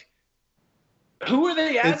like, who are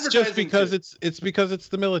they advertising? It's just because it's because it's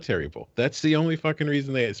the Military Bowl. That's the only fucking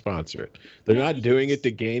reason they sponsor it. They're not doing it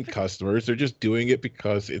to gain customers. They're just doing it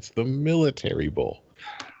because it's the Military Bowl.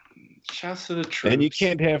 Shouts to the troops. And you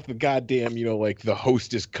can't have the goddamn, like the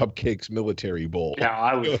Hostess Cupcakes Military Bowl. Yeah,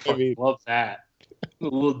 I would love that.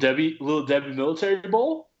 Little Debbie Military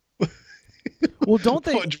Bowl. Well, don't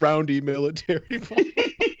they? Fudge Roundy Military Bowl.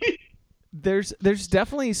 There's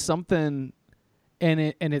definitely something in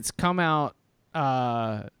it, and it's come out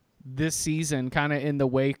this season, kind of in the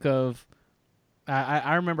wake of.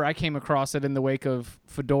 I remember I came across it in the wake of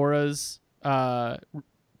Fedora's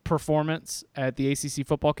performance at the ACC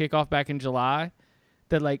football kickoff back in July.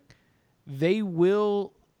 That like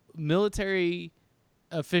military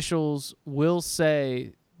officials will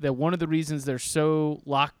say that one of the reasons they're so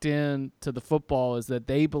locked in to the football is that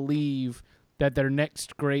they believe that their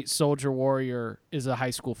next great soldier warrior is a high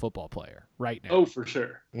school football player right now. Oh, for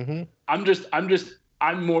sure. Mm-hmm. I'm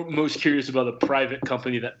most curious about a private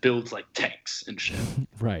company that builds like tanks and shit.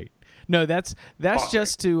 Right. No, that's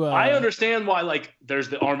just to. I understand why like there's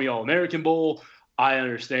the Army All-American Bowl. I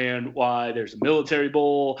understand why there's a Military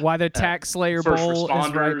Bowl. Why the Tax Slayer Bowl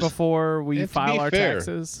is right before we file our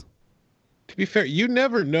taxes. To be fair, you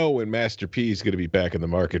never know when Master P is going to be back in the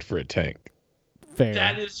market for a tank. Fair.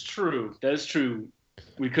 That is true.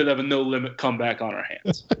 We could have a no-limit comeback on our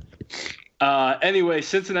hands. Anyway,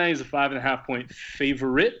 Cincinnati is a 5.5-point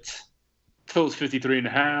favorite. Total's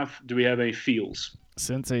 53.5. Do we have any feels?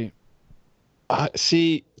 Cincy.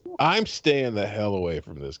 See, I'm staying the hell away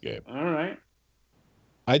from this game. All right.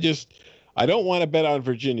 I don't want to bet on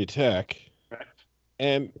Virginia Tech. Right.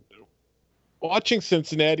 And watching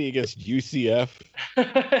Cincinnati against UCF,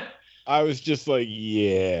 I was just like,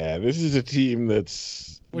 yeah, this is a team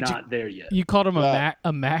that's not there yet. You called them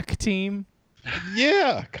a MAC team?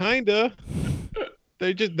 Yeah, kind of.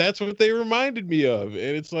 That's what they reminded me of.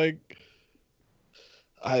 And it's like,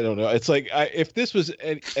 I don't know. It's like if this was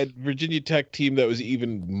a Virginia Tech team that was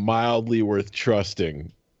even mildly worth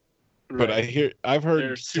trusting, right. But I've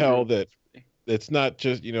heard tell that it's not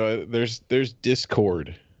just, there's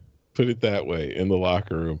discord, put it that way, in the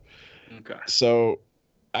locker room. Okay. So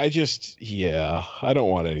I don't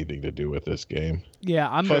want anything to do with this game.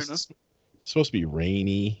 Yeah, It's supposed to be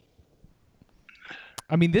rainy.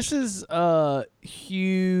 I mean, this is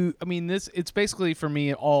huge. I mean, it's basically for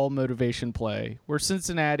me all motivation play. Where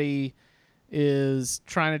Cincinnati is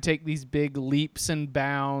trying to take these big leaps and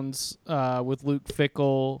bounds with Luke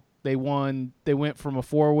Fickell. They went from a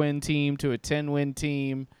 4-win team to a 10-win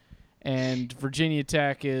team, and Virginia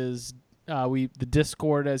Tech is the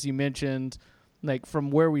Discord, as you mentioned, like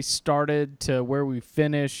from where we started to where we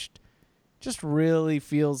finished, just really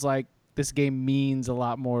feels like this game means a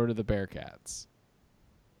lot more to the Bearcats.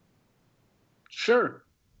 Sure.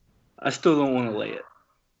 I still don't want to lay it.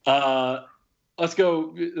 Let's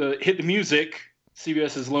go hit the music.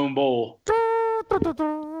 CBS's Lone Bowl.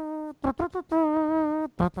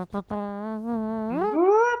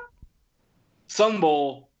 Sun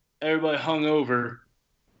Bowl. Everybody hung over.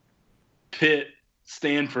 Pitt,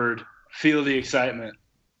 Stanford. Feel the excitement.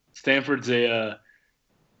 Stanford's a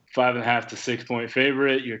 5.5 to 6 point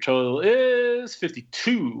favorite. Your total is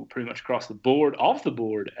 52, pretty much across the board, off the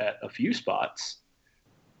board at a few spots.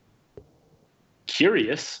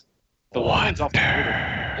 Curious. The line's off the board.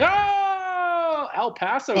 Oh, El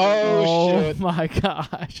Paso. Oh, shit. My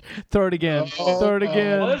gosh. Throw it again. Throw it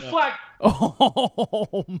again. Well, it's flag.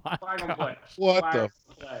 Oh, my Flag on God. play. What Flag the on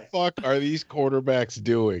play. fuck are these quarterbacks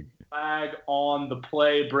doing? Flag on the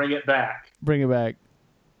play. Bring it back. Bring it back.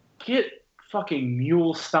 Get fucking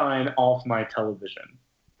Mulestein off my television.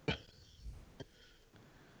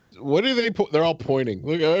 What are they? They're all pointing.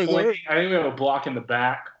 Look, I think we have a block in the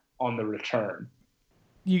back on the return.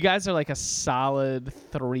 You guys are like a solid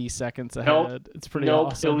 3 seconds ahead. It's pretty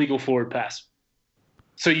awesome. Illegal forward pass.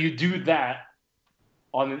 So you do that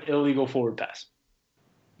on an illegal forward pass.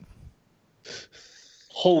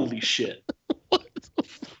 Holy shit.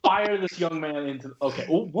 Fire this young man into... Okay,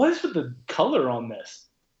 well, what is with the color on this?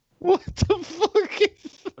 What the fuck is...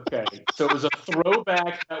 Okay, so it was a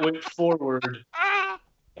throwback that went forward.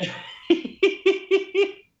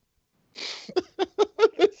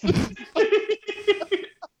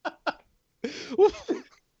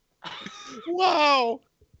 Wow.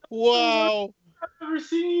 I've never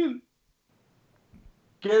seen.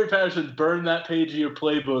 Gary Patterson, burn that page of your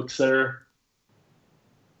playbook, sir.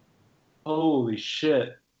 Holy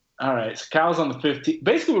shit. All right, so Cal's on the 15.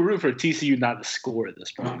 Basically, we're rooting for TCU not to score at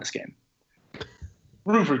this point in this game.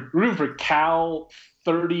 Rooting for Cal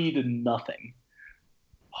 30-0.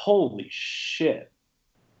 Holy shit.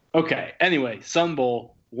 Okay, anyway, Sun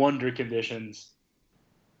Bowl, wonder conditions.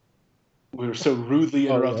 We were so rudely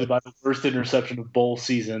interrupted by the worst interception of bowl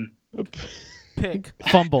season. Pick.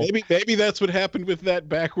 Fumble. Maybe that's what happened with that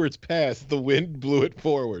backwards pass. The wind blew it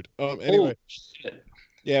forward. Anyway. Shit.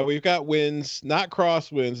 Yeah, we've got winds, not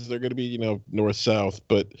cross winds. They're going to be, north-south,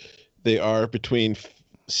 but they are between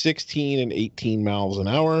 16 and 18 miles an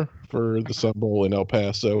hour for the Sun Bowl in El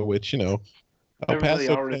Paso, which, El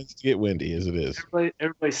Paso tends to get windy as it is.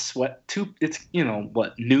 Everybody's sweat. It's,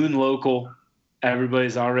 noon local.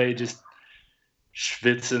 Everybody's already just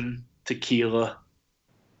schwitzing tequila.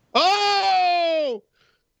 Oh!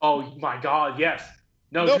 Oh, my God, yes.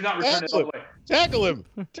 No, do not return it all the way. Tackle him.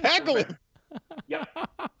 Tackle him. Yep.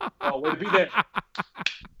 Oh, way to be there.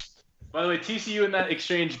 By the way, TCU in that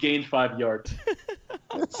exchange gained 5 yards.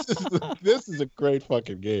 This is a great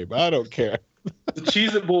fucking game. I don't care. The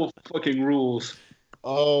Cheez-It Bowl fucking rules.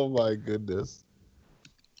 Oh, my goodness.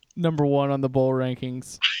 Number 1 on the bowl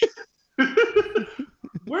rankings.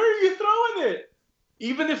 Where are you throwing it?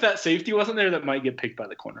 Even if that safety wasn't there, that might get picked by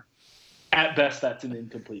the corner. At best, that's an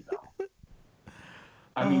incomplete ball.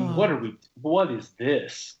 I mean, what is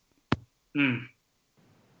this?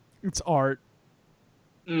 It's art.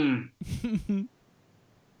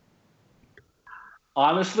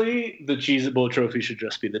 Honestly, the Cheez-It Bowl trophy should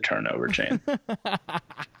just be the turnover chain.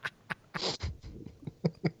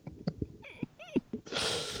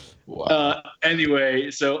 Wow. Anyway,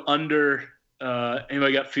 so under...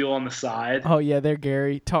 anybody got feel on the side? Oh, yeah, there,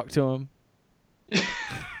 Gary. Talk to him.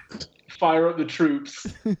 Fire up the troops.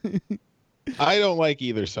 I don't like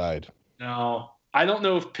either side. No. I don't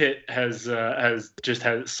know if Pitt has just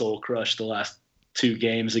had its soul crushed the last 2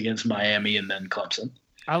 games against Miami and then Clemson.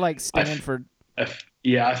 I like Stanford.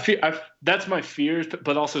 That's my fears,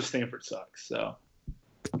 but also Stanford sucks. So.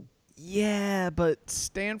 Yeah, but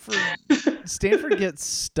Stanford gets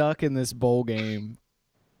stuck in this bowl game.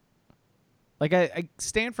 Like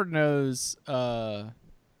Stanford knows.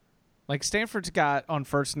 Like Stanford's got on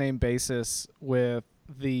first name basis with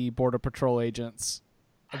the Border Patrol agents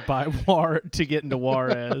by to get into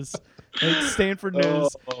Juarez. Like Stanford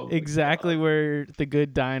knows exactly where the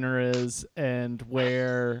good diner is and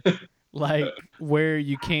where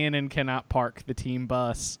you can and cannot park the team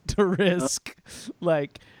bus to risk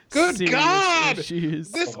good God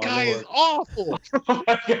issues. This guy is awful. Oh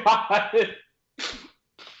my God.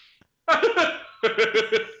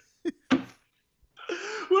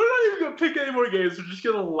 not even gonna pick any more games. We're just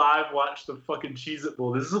gonna live watch the fucking Cheez-It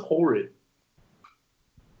Bowl. This is horrid.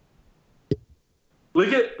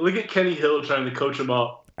 Look at Kenny Hill trying to coach him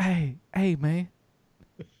up. Hey, man.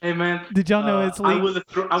 Hey, man. Did y'all know it's legal?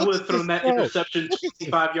 I would have thrown that interception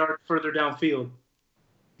 25 yards further downfield.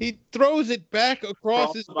 He throws it back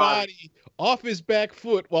across his body, off his back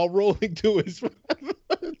foot while rolling to his.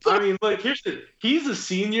 I mean, look, he's a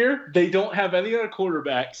senior. They don't have any other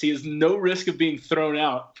quarterbacks. He has no risk of being thrown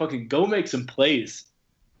out. Fucking go make some plays.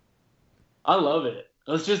 I love it.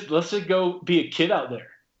 Let's just go be a kid out there.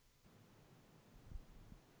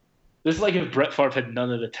 This is like if Brett Favre had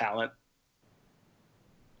none of the talent.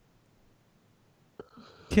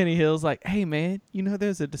 Kenny Hill's like, hey, man, you know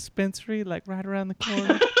there's a dispensary like right around the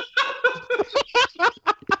corner?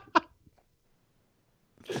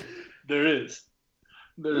 There is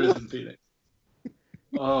in Phoenix.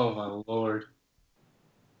 Oh, my Lord.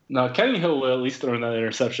 No, Kenny Hill will at least throw that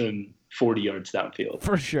interception 40 yards downfield.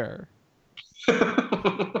 For sure.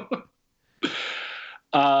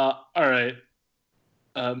 All right.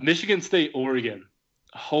 Michigan State, Oregon.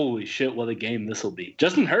 Holy shit, what a game this will be.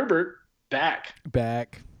 Justin Herbert, back. Give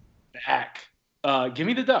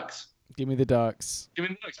me the Ducks.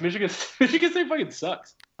 Michigan State fucking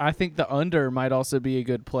sucks. I think the under might also be a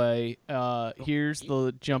good play. Here's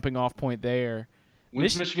the jumping off point there.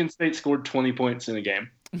 Michigan State scored 20 points in a game.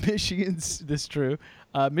 This true.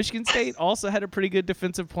 Michigan State also had a pretty good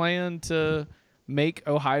defensive plan to make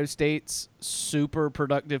Ohio State's super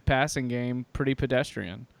productive passing game pretty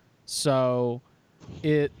pedestrian. So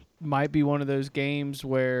it might be one of those games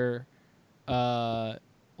where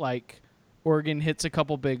like Oregon hits a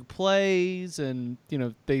couple big plays and, you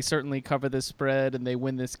know, they certainly cover this spread and they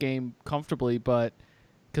win this game comfortably, but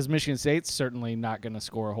because Michigan State's certainly not going to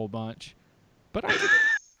score a whole bunch. But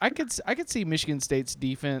I could see Michigan State's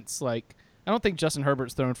defense, like, I don't think Justin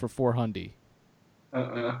Herbert's thrown for 400.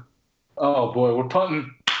 Oh, boy, we're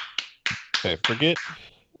punting. Okay, forget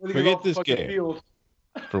this game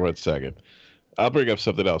for 1 second. I'll bring up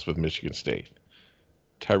something else with Michigan State.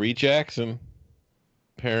 Tyree Jackson,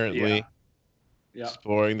 apparently,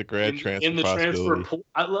 exploring the grad transfer in the possibility.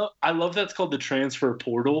 I love that's called the transfer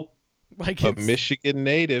portal. Like a Michigan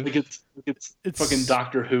native. Like it's fucking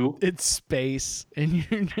Doctor Who. It's space, and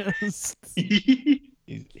you're just.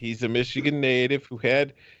 He's a Michigan native who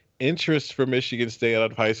had interest for Michigan State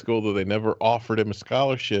out of high school, though they never offered him a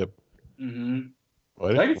scholarship. Mm-hmm.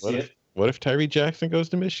 What if Tyree Jackson goes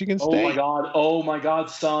to Michigan State? Oh my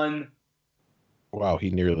God, son. Wow, he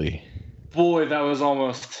nearly. Boy, that was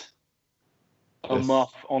almost a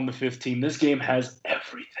muff on the 15. This game has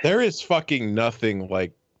everything. There is fucking nothing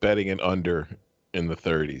like betting an under in the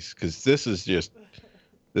 30s because this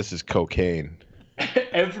is cocaine.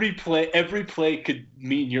 Every play could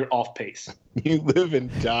mean you're off pace. You live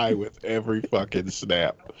and die with every fucking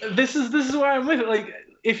snap. This is why I'm with it. Like,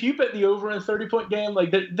 if you bet the over in a 30-point game,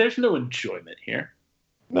 like there's no enjoyment here.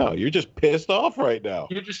 No, you're just pissed off right now.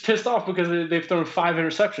 You're just pissed off because they've thrown 5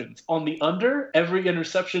 interceptions. On the under, every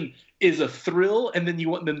interception is a thrill, and then you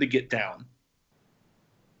want them to get down.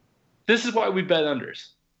 This is why we bet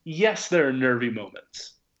unders. Yes, there are nervy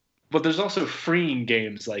moments, but there's also freeing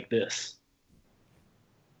games like this.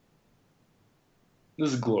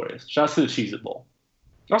 This is glorious. Shouts to the Cheez-It Bowl.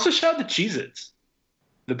 Also, shout out to Cheez-Its.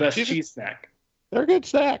 The best cheese snack. They're a good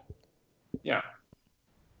snack. Yeah.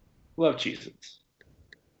 Love Cheez-Its.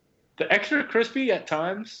 The extra crispy at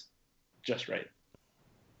times, just right.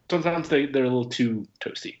 Sometimes they're a little too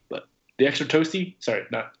toasty, but the extra toasty, sorry,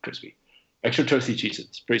 not crispy. Extra toasty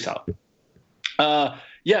Cheez-Its. Pretty solid.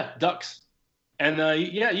 Yeah, Ducks. And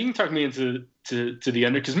you can talk me into the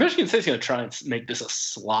under because Michigan State's going to try and make this a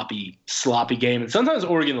sloppy game, and sometimes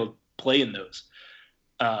Oregon will play in those.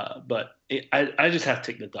 But I just have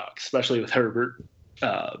to take the Ducks, especially with Herbert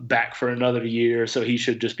back for another year, so he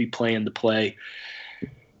should just be playing the play.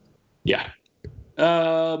 Yeah.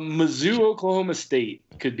 Mizzou, Oklahoma State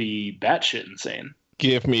could be batshit insane.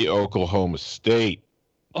 Give me Oklahoma State.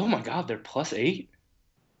 Oh my God, they're +8.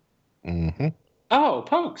 Mm-hmm. Oh,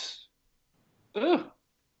 Pokes. Ugh.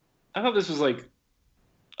 I thought this was like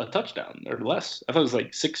a touchdown or less. I thought it was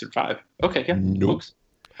like 6 or 5. Okay, yeah. Nope. Pokes.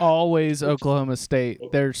 Always Oklahoma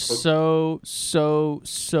State. They're so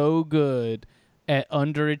good at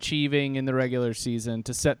underachieving in the regular season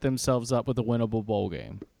to set themselves up with a winnable bowl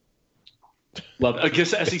game. Love it.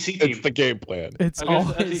 Against the SEC team. It's the game plan. It's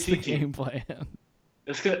always the game plan.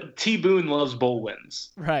 It's good. T. Boone loves bowl wins.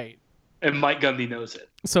 Right. And Mike Gundy knows it.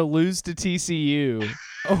 So lose to TCU,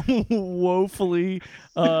 a woefully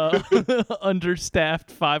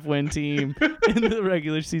understaffed 5-win team in the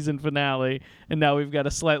regular season finale, and now we've got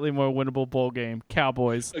a slightly more winnable bowl game.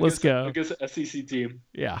 Cowboys, let's go. Against an SEC team.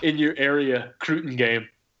 Yeah. In your area, Cruton game.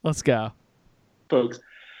 Let's go. Folks.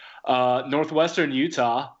 Northwestern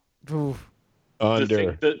Utah. Oof.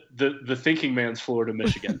 Under. The thinking man's Florida,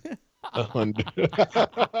 Michigan. Under.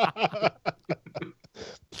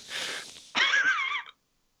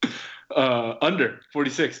 Under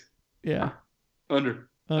 46. Yeah. Under.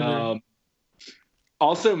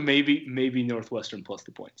 Also, maybe Northwestern plus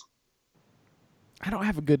the points. I don't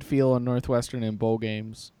have a good feel on Northwestern in bowl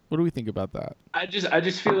games. What do we think about that? I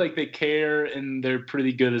just feel like they care and they're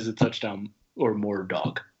pretty good as a touchdown or more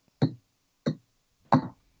dog.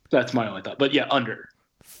 That's my only thought. But yeah, under.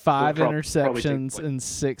 5 interceptions and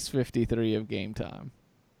 6:53 of game time.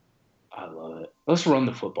 I love it. Let's run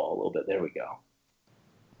the football a little bit. There we go.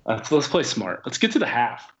 Let's play smart. Let's get to the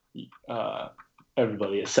half.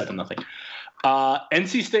 Everybody is 7-0.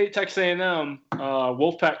 NC State, Texas A&M,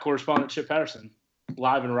 Wolfpack correspondent Chip Patterson,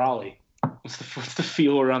 live in Raleigh. What's the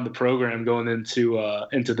feel around the program going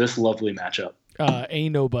into this lovely matchup?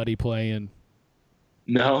 Ain't nobody playing.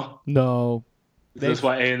 No. That's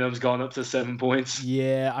why A&M's gone up to 7 points.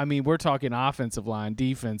 Yeah, I mean, we're talking offensive line,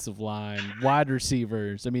 defensive line, wide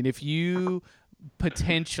receivers. I mean, if you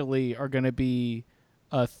potentially are going to be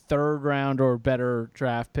a 3rd round or better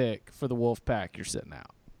draft pick for the Wolfpack, you're sitting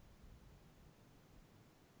out.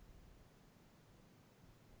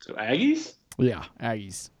 So Aggies? Yeah,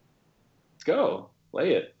 Aggies. Let's go.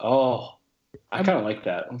 Lay it. Oh, I kind of like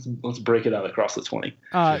that. Let's break it out across the 20.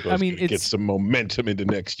 I mean, get some momentum into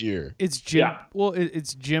next year. It's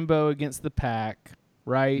it's Jimbo against the Pack,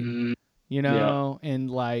 right? You know,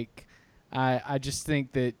 and like I just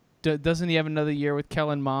think that doesn't he have another year with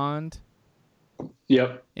Kellen Mond?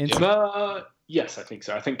 Yep. Yes, I think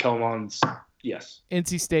so. I think Kellen Mond's yes.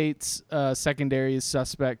 NC State's secondary is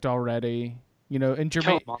suspect already. You know, and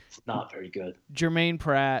Kellen Mond's not very good. Jermaine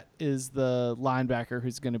Pratt is the linebacker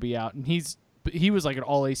who's going to be out, and he was like an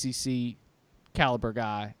all ACC caliber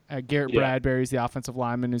guy. Garrett Bradbury's the offensive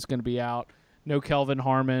lineman who's going to be out. No Kelvin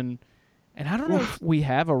Harmon. And I don't know if we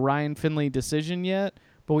have a Ryan Finley decision yet,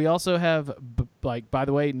 but we also have, by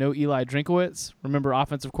the way, no Eli Drinkowitz. Remember,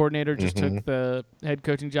 offensive coordinator just took the head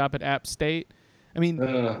coaching job at App State. I mean,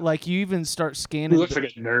 like you even start scanning. He looks like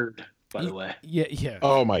a nerd, by the way. Yeah.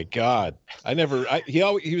 Oh my God!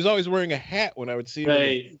 He was always wearing a hat when I would see him.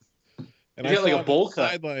 Right. And I saw like a bowl cut.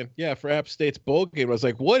 Sideline. Yeah, for App State's bowl game. I was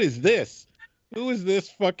like, what is this? Who is this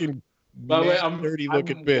fucking dirty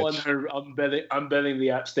looking bitch? I'm betting the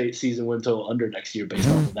App State season win total under next year based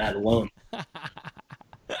on that alone.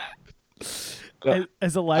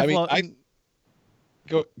 As a lifelong,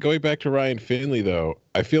 going back to Ryan Finley though,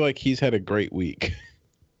 I feel like he's had a great week.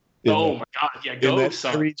 Oh my God! Yeah, go,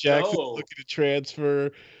 son. Tyree Jackson looking to transfer.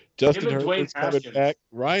 Justin Herbert's coming back.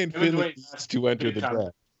 Ryan Finley needs to enter the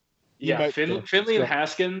draft. Yeah, Finley and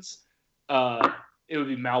Haskins, it would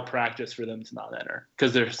be malpractice for them to not enter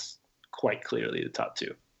because they're quite clearly the top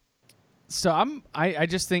 2. So I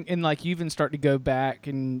just think, and like you even start to go back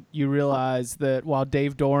and you realize that while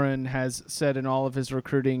Dave Doran has said in all of his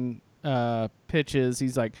recruiting pitches,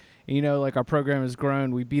 he's like, you know, like our program has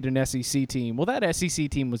grown. We beat an SEC team. Well, that SEC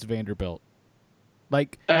team was Vanderbilt.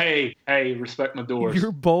 Like, hey, respect my Doors.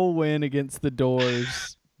 Your bowl win against the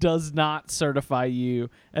Doors does not certify you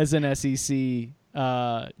as an SEC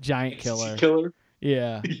giant killer. Killer?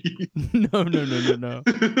 Yeah. No.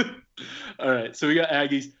 All right, so we got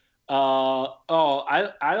Aggies.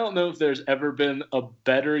 I don't know if there's ever been a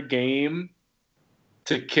better game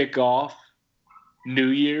to kick off New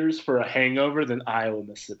Year's for a hangover than Iowa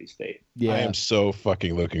Mississippi State. Yeah, I am so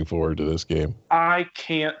fucking looking forward to this game. I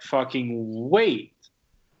can't fucking wait.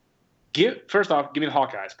 First off, give me the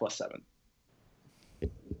Hawkeyes plus 7.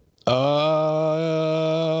 That's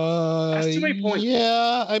too many points.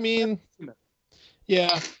 Yeah, I mean,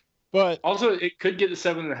 yeah, but also it could get to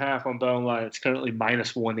 7.5 on Bet Online. It's currently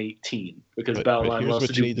minus 118 because Bet Online loves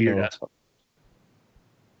to do weird ass.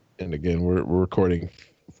 And again, we're recording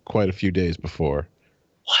quite a few days before.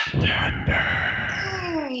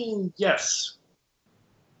 Yes.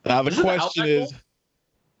 Now the question is,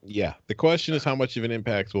 the question is how much of an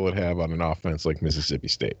impact will it have on an offense like Mississippi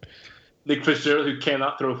State? Nick Fitzgerald, who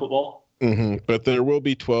cannot throw a football. Mm-hmm. But there will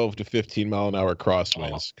be 12 to 15 mile an hour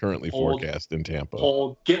crosswinds currently forecast in Tampa.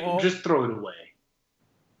 Just throw it away.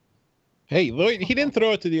 Hey, Lloyd, he didn't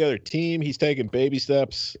throw it to the other team. He's taking baby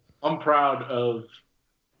steps. I'm proud of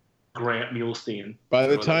Grant Muhlstein. By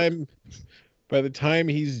the time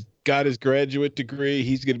he's got his graduate degree.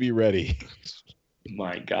 He's going to be ready.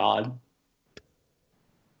 My God.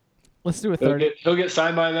 Let's do a 30. He'll get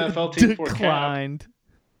signed by an NFL team for Declined.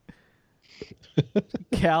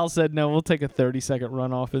 Cal said, no, we'll take a 30-second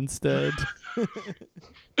runoff instead.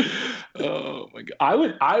 Oh, my God.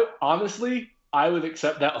 I would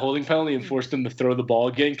accept that holding penalty and force them to throw the ball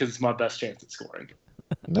again because it's my best chance at scoring.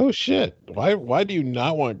 No shit. Why do you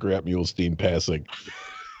not want Grant Muhlstein passing?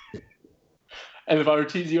 And if I were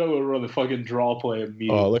TZO, I would run the fucking draw play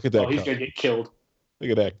immediately. Oh, look at that. He's going to get killed. Look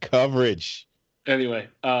at that coverage. Anyway,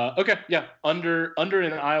 okay, yeah. Under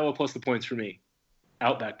in Iowa plus the points for me.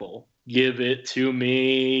 Outback Bowl. Give it to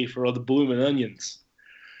me for all the blooming onions.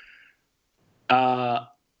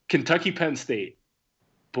 Kentucky, Penn State.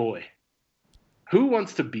 Boy. Who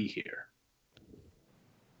wants to be here?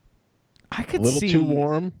 I could see. A little see... too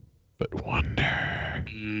warm, but wonder.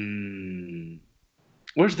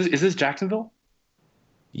 Where's this? Is this Jacksonville?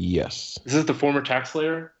 Yes. Is this the former Tax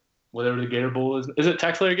Slayer? Whatever the Gator Bowl is. Is it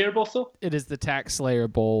Tax Slayer Gator Bowl still? It is the Tax Slayer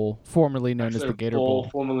Bowl, formerly known as the Gator Bowl.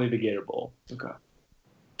 Formerly the Gator Bowl. Okay.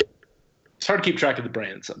 It's hard to keep track of the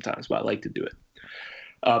brand sometimes, but I like to do it.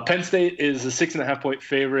 Penn State is a 6.5-point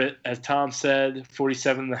favorite. As Tom said,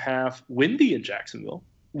 47.5. Windy in Jacksonville.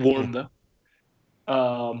 Warm, though.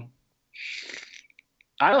 I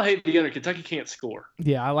don't hate the under. Kentucky can't score.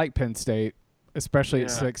 Yeah, I like Penn State, especially at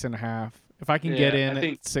 6.5. If I can get in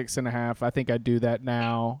at 6.5, I think I'd do that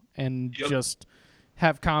now and just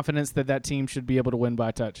have confidence that team should be able to win by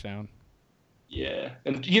a touchdown. Yeah,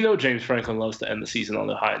 and James Franklin loves to end the season on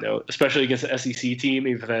a high note, especially against the SEC team,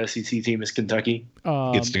 even if the SEC team is Kentucky.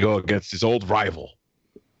 Gets to go against his old rival.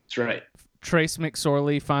 That's right. Trace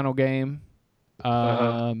McSorley, final game.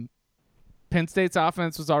 Penn State's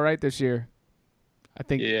offense was all right this year, I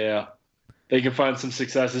think. Yeah, they can find some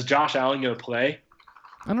success. Is Josh Allen going to play?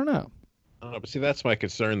 I don't know. But see, that's my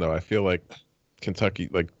concern, though. I feel like Kentucky,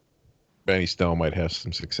 like Benny Snell, might have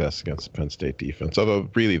some success against the Penn State defense, although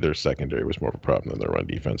really their secondary was more of a problem than their run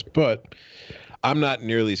defense. But I'm not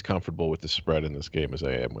nearly as comfortable with the spread in this game as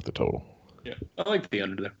I am with the total. Yeah, I like the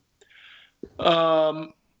under there. LSU,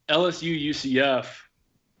 UCF.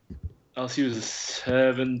 LSU is a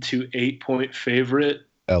 7 to 8 point favorite.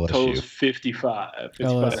 LSU. Total's 55.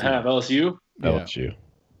 55.5. LSU? LSU.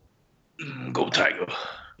 Go Tiger.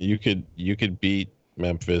 You could beat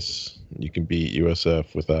Memphis. You can beat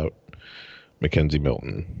USF without Mackenzie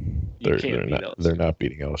Milton. They're not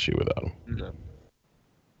beating LSU without him. No.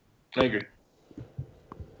 I agree.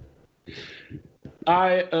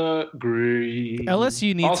 I agree.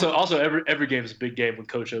 LSU needs also every game is a big game when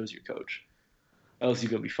Coach O's your coach. LSU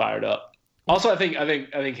gonna be fired up. Also, I think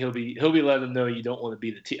he'll be letting them know you don't want to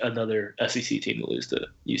be another SEC team to lose to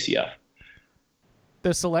UCF.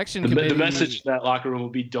 The selection committee. The message in that locker room will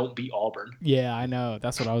be, don't beat Auburn. Yeah, I know.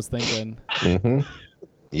 That's what I was thinking. Mm-hmm.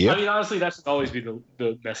 Yeah. I mean, honestly, that should always be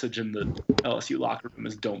the message in the LSU locker room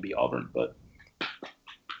is don't beat Auburn. But,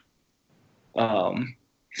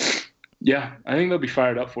 yeah, I think they'll be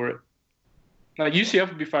fired up for it. Now, UCF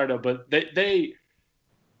would be fired up, but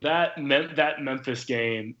that Memphis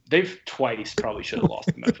game, they've twice probably should have lost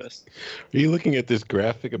to Memphis. Are you looking at this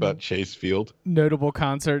graphic about Chase Field? Notable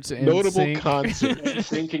concerts in concerts.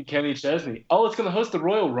 Sync and Kenny Chesney. Oh, it's going to host the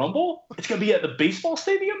Royal Rumble? It's going to be at the baseball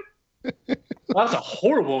stadium? That's a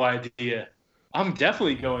horrible idea. I'm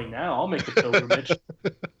definitely going now. I'll make the pilgrimage.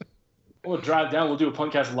 We'll drive down. We'll do a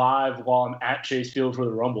Puntcast live while I'm at Chase Field for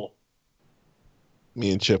the Rumble.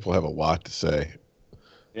 Me and Chip will have a lot to say.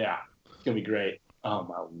 Yeah, it's going to be great. Oh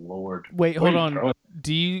my Lord! Wait, hold on.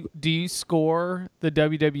 Do you score the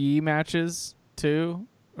WWE matches too,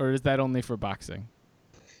 or is that only for boxing?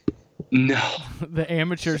 No, the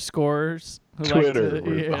amateur scorers.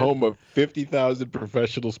 Twitter, home of 50,000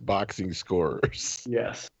 professional boxing scorers.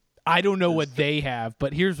 Yes. I don't know what they have,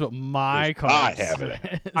 but here's what my card. I have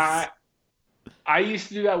it. I used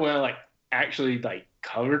to do that when I actually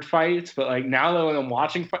covered fights, but now that when I'm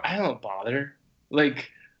watching fights, I don't bother.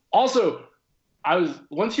 Also.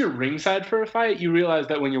 Once you're ringside for a fight, you realize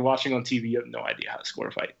that when you're watching on TV, you have no idea how to score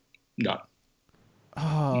a fight. None.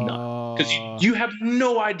 Oh. None. Because you have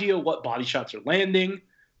no idea what body shots are landing.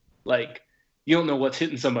 You don't know what's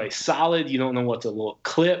hitting somebody solid. You don't know what's a little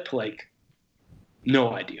clip.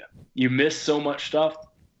 No idea. You miss so much stuff.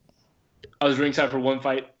 I was ringside for one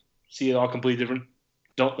fight. See it all completely different.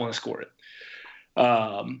 Don't want to score it.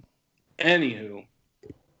 Anywho,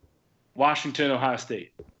 Washington, Ohio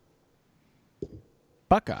State.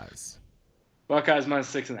 Buckeyes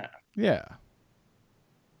minus 6.5. Yeah.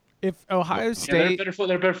 If Ohio State, they're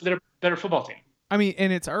a better football team. I mean,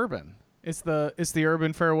 and it's urban. It's the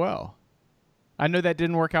urban farewell. I know that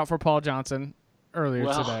didn't work out for Paul Johnson. earlier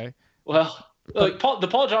today. Well, like the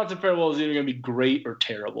Paul Johnson farewell is either going to be great or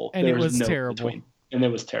terrible. And there it was no terrible. Between. And it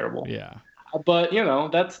was terrible. Yeah. But,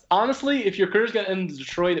 that's honestly, if your career's going to end in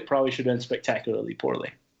Detroit, it probably should end spectacularly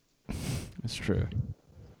poorly. That's true.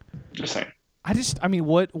 Just saying.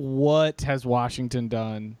 What has Washington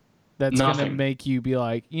done that's going to make you be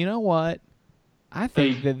like, you know what? I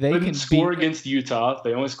think that they can score against Utah.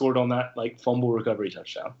 They only scored on that fumble recovery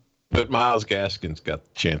touchdown. But Myles Gaskin's got the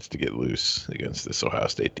chance to get loose against this Ohio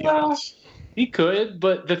State defense. Well, he could,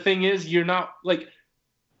 but the thing is, you're not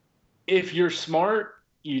if you're smart,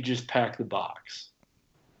 you just pack the box.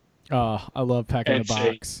 Oh, I love packing the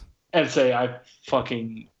box. And say, I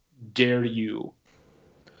fucking dare you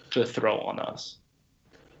to throw on us.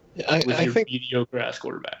 I think mediocre ass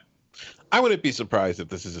quarterback. I wouldn't be surprised if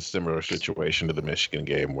this is a similar situation to the Michigan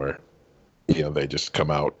game where, they just come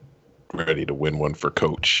out ready to win one for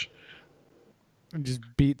coach. And just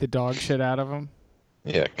beat the dog shit out of them.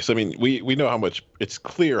 Yeah, because, we know it's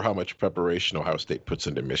clear how much preparation Ohio State puts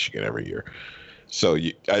into Michigan every year. So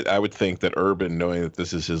I would think that Urban, knowing that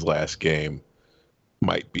this is his last game,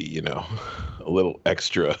 might be, a little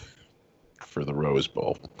extra for the Rose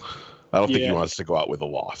Bowl. I don't think he wants to go out with a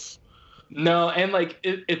loss. No, and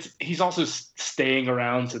he's also staying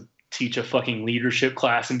around to teach a fucking leadership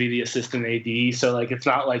class and be the assistant AD. So it's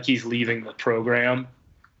not like he's leaving the program.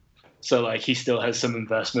 So he still has some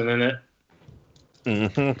investment in it.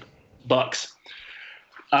 Mm-hmm. Bucks.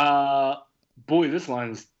 Boy, this line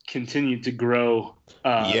has continued to grow.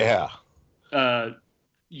 Yeah.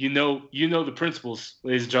 You know the principles,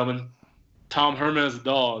 ladies and gentlemen. Tom Herman as a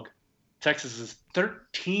dog. Texas is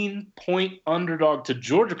 13-point underdog to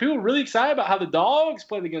Georgia. People are really excited about how the Dogs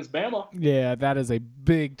played against Bama. Yeah, that is a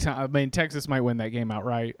big time. Texas might win that game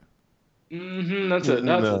outright. Mm-hmm. That's it.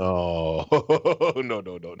 No.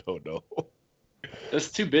 No.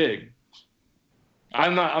 That's too big.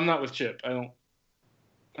 I'm not with Chip. I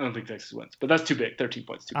don't think Texas wins, but that's too big. 13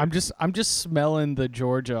 points too big. I'm just smelling the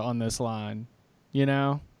Georgia on this line.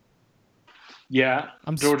 Yeah,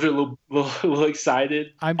 Georgia a little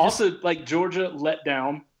excited. Also Georgia let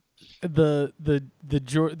down. The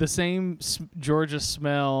same Georgia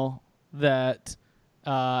smell that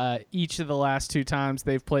each of the last two times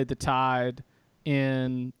they've played the Tide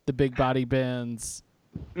in the Big Body Bends.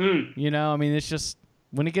 It's just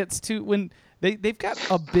when it gets to when they've got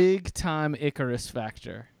a big time Icarus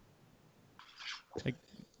factor.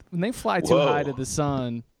 When they fly too high to the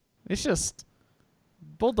sun, it's just.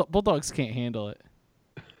 Bulldogs can't handle it.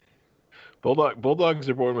 Bulldogs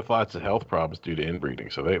are born with lots of health problems due to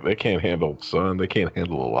inbreeding, so they can't handle sun. They can't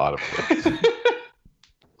handle a lot of things.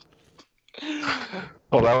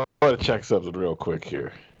 Hold on, I want to check something real quick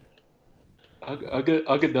here.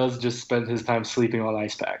 Ugga does just spend his time sleeping on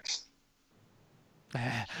ice packs.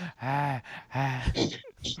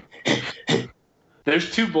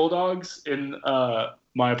 There's two Bulldogs in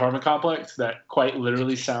my apartment complex that quite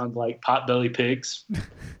literally sound like potbelly pigs,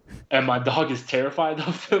 and my dog is terrified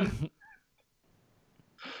of them.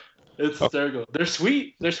 It's hysterical. They're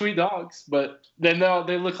sweet. They're sweet dogs, but they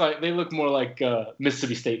look more like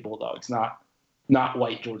Mississippi State Bulldogs, not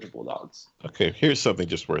white Georgia Bulldogs. Okay, here's something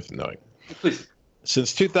just worth knowing. Please.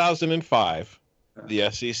 Since 2005,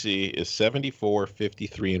 the SEC is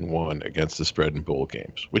 74-53-1 against the spread in bowl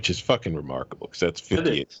games, which is fucking remarkable because that's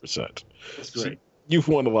 58%. That's great. So you've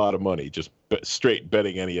won a lot of money just straight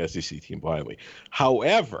betting any SEC team blindly.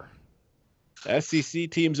 However,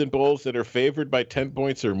 SEC teams in bowls that are favored by 10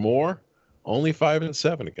 points or more, only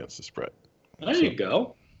 5-7 against the spread. There you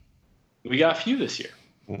go. We got a few this year.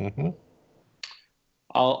 Mm-hmm.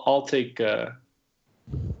 I'll take.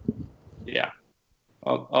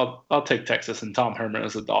 I'll take Texas and Tom Herman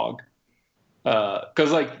as a dog.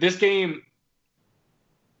 Because this game,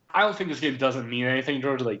 I don't think this game doesn't mean anything,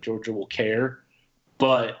 Georgia. Georgia will care,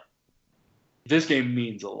 but this game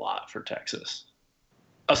means a lot for Texas,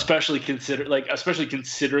 especially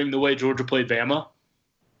considering the way Georgia played Bama.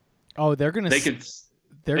 Oh, they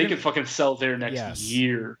can fucking sell there next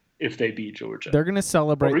year if they beat Georgia. They're gonna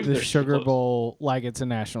celebrate the Sugar Bowl like it's a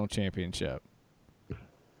national championship.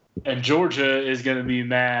 And Georgia is going to be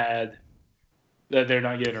mad that they're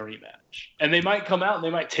not getting a rematch. And they might come out and they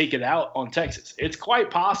might take it out on Texas. It's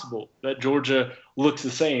quite possible that Georgia looks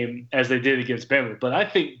the same as they did against Bama. But I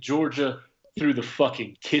think Georgia threw the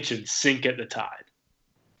fucking kitchen sink at the Tide.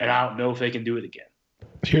 And I don't know if they can do it again.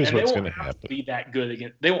 Here's what's going to happen. Be that good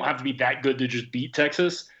again. They won't have to be that good to just beat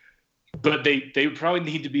Texas. But they would probably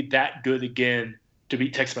need to be that good again to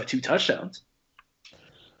beat Texas by 2 touchdowns.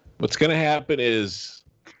 What's going to happen is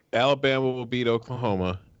Alabama will beat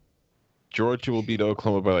Oklahoma. Georgia will beat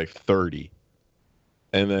Oklahoma by 30.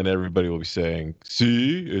 And then everybody will be saying,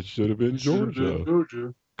 see, it should have been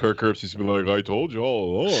Georgia. Kirk Herbst's been like, I told you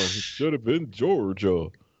all along, it should have been Georgia.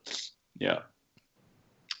 Yeah.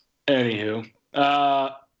 Anywho,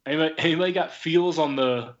 anybody got feels on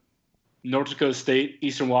the North Dakota State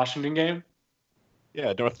Eastern Washington game?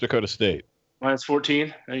 Yeah, North Dakota State. Minus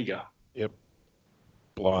 14. There you go. Yep.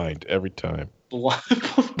 Blind every time.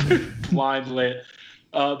 Blind lit.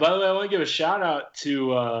 By the way, I want to give a shout out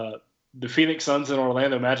to the Phoenix Suns and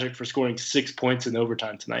Orlando Magic for scoring 6 points in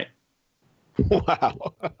overtime tonight.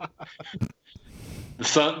 Wow.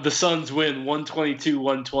 The Suns win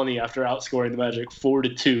 122-120 after outscoring the Magic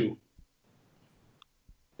 4-2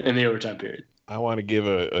 in the overtime period. I want to give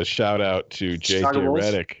a shout out to JJ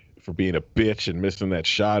Redick for being a bitch and missing that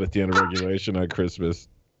shot at the end of regulation on Christmas.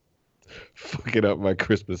 Fucking up my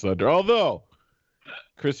Christmas under. Although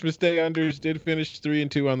Christmas Day unders did finish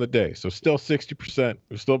 3-2 on the day, so still 60%. It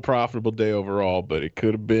was still a profitable day overall, but it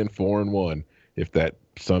could have been 4-1 if that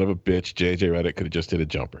son of a bitch JJ Redick could have just hit a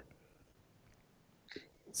jumper.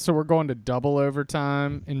 So we're going to double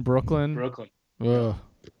overtime in Brooklyn. Ugh.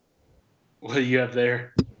 What do you have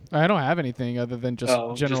there? I don't have anything other than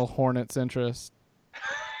general Hornets interest.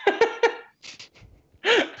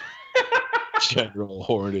 General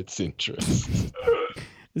Hornets interest.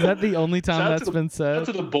 Is that the only time that's been said?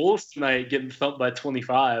 After the Bulls tonight getting thumped by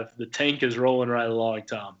 25, the tank is rolling right along,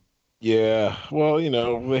 Tom. Yeah, well,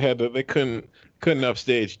 they couldn't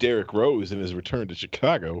upstage Derrick Rose in his return to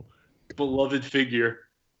Chicago. Beloved figure.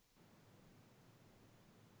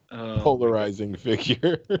 Polarizing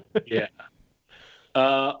figure. Yeah.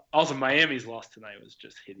 Also, Miami's loss tonight was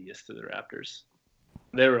just hideous to the Raptors.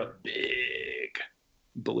 They were a big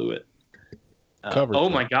blew it.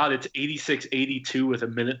 My God, it's 86-82 with a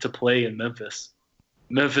minute to play in Memphis.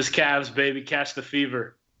 Memphis Cavs, baby, catch the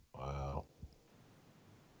fever. Wow.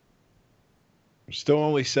 Still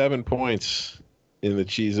only 7 points in the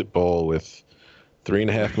Cheez-It Bowl with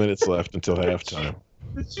 3.5 minutes left until halftime.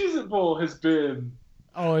 The Cheez-It Bowl has been...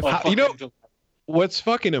 What's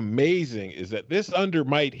fucking amazing is that this under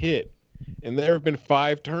might hit, and there have been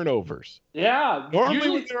 5 turnovers. Yeah. Normally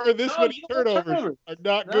when there are this many turnovers are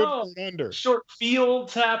not good for an under. Short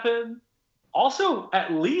fields happen. Also,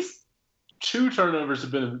 at least 2 turnovers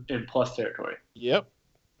have been in plus territory. Yep.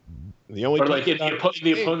 The only or like in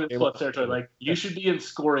the opponent's plus territory. Like, you should be in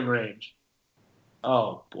scoring range.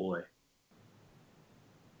 Oh, boy.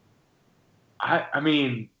 I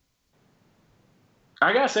mean...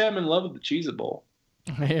 I gotta say I'm in love with the Cheez-It Bowl.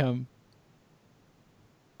 I am.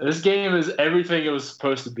 This game is everything it was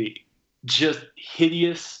supposed to be. Just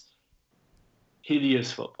hideous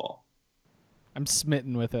football. I'm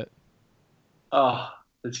smitten with it. Oh,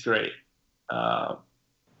 it's great.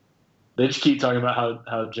 They just keep talking about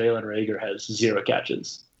how Jalen Reagor has 0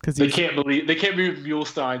 catches. They can't believe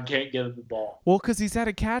Mulestein can't get him the ball. Well, because he's had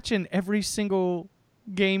a catch in every single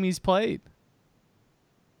game he's played.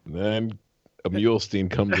 Then a Mulestein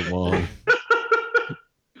comes along.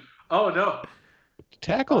 Oh no!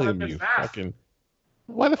 Tackle him, you fucking.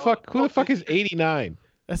 Why the fuck? Who the fuck is 89?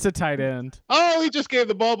 That's a tight end. Oh, he just gave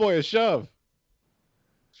the ball boy a shove.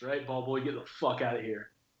 That's right, ball boy. Get the fuck out of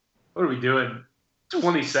here. What are we doing?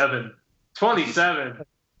 27. 27.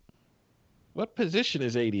 What position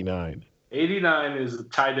is 89? 89 is a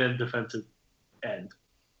tight end defensive end.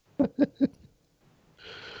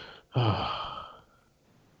 All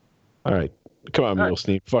right. Come on,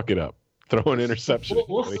 Mulestein. Fuck it up. Throw an interception.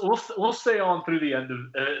 We'll stay on through the end of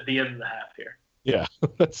the half here. Yeah.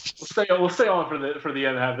 We'll stay on for the end of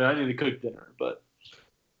the half. I need to cook dinner, but.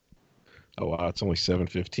 Oh wow, it's only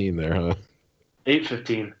 7:15 there, huh?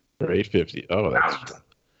 8:15. Or 8:50. Oh, that's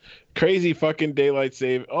crazy fucking daylight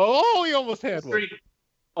save. Oh, he almost had one.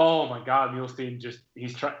 Oh my God, Mulestein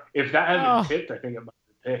he's trying. If that hadn't been picked, I think it might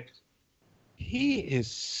have been picked. He is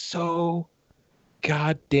so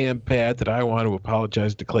goddamn bad that I want to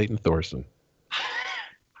apologize to Clayton Thorson.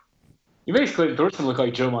 You make Clayton Thorson look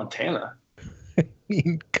like Joe Montana. I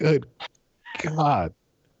mean, good God.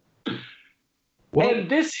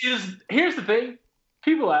 And here's the thing.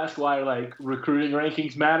 People ask why like recruiting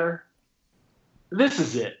rankings matter. This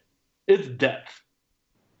is it. It's depth.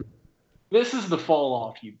 This is the fall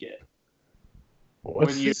off you get.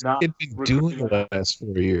 What's this kid been doing the last 4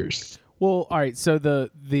 years? Well, all right. So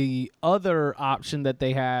the other option that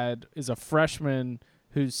they had is a freshman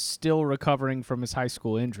who's still recovering from his high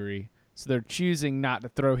school injury. So they're choosing not to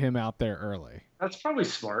throw him out there early. That's probably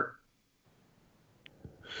smart.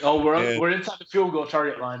 Oh, we're inside the field goal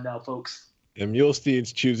target line now, folks. And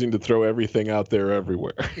Mulestein's choosing to throw everything out there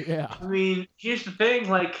everywhere. Yeah. I mean, here's the thing.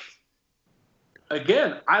 Like,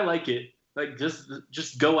 again, I like it. Like,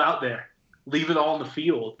 just go out there. leave it all on the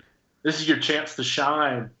field. This is your chance to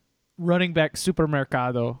shine. Running back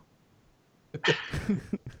supermercado.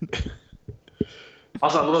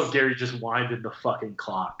 Also, I love Gary just winding the fucking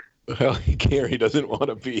clock. Well, Gary doesn't want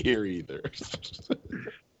to be here either.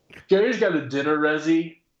 Gary's got a dinner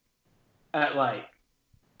resi at like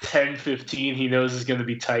 10:15. He knows is going to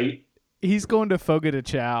be tight. He's going to Fogo de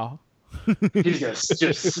Chao. He's going to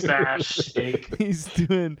just smash steak. He's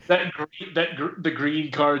doing the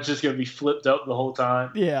green card's just going to be flipped up the whole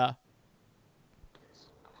time. Yeah.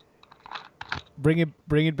 Bring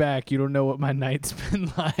it back. You don't know what my night's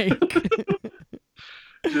been like.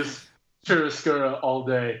 Just churrasco all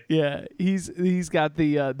day. Yeah, he's got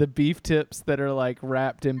the beef tips that are like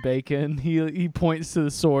wrapped in bacon. He points to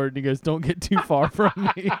the sword and he goes, "Don't get too far from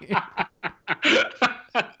me."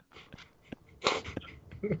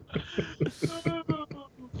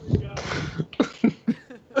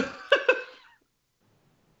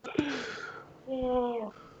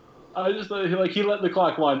 Oh, I just like he let the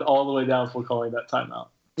clock wind all the way down before calling that timeout.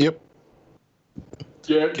 Yep.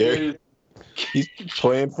 Gary, he's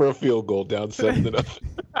playing for a field goal down 7-0.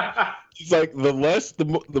 He's like,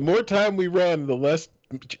 the more time we run, the less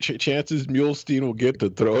chances Muhlestein will get to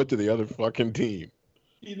throw it to the other fucking team.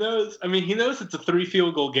 He knows. I mean, he knows it's a 3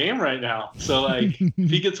 field goal game right now. So like, if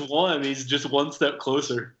he gets one, he's just one step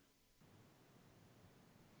closer.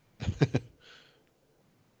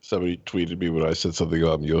 Somebody tweeted me when I said something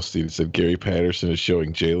about Muhlestein and said Gary Patterson is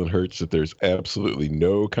showing Jalen Hurts that there's absolutely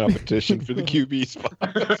no competition for the QB spot.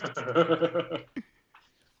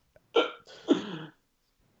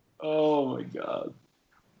 Oh my god.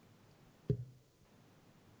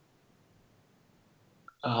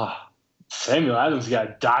 Samuel Adams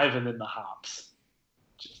got diving in the hops.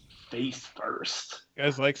 Just face first. You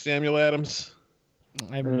guys like Samuel Adams?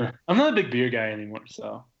 I'm not a big beer guy anymore,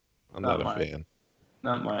 so I'm not a fan.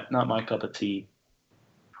 Not my cup of tea.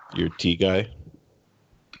 You're a tea guy?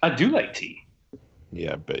 I do like tea.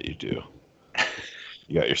 Yeah, I bet you do.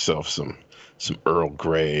 You got yourself some Earl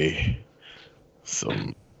Grey,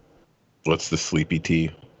 what's the sleepy tea?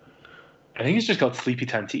 I think it's just called Sleepy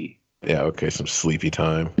Time Tea. Yeah, okay, some sleepy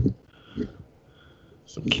time.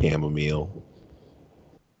 Some chamomile.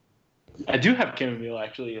 I do have chamomile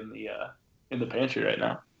actually in the pantry right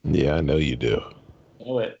now. Yeah, I know you do.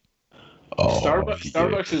 Oh wait. Oh,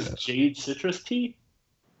 Starbucks is Jade Citrus Tea.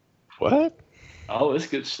 What? Oh, it's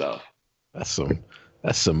good stuff. That's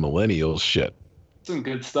some millennial shit. Some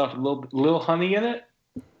good stuff. A little honey in it.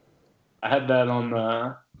 I had that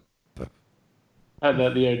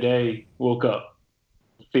the other day. Woke up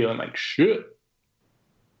feeling like shit.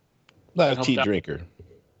 Not a tea drinker.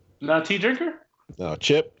 Not a tea drinker? No,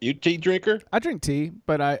 Chip, you tea drinker? I drink tea,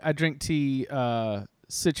 but I drink tea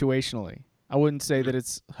situationally. I wouldn't say that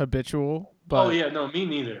it's habitual, but oh yeah, no, me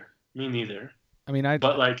neither. I mean,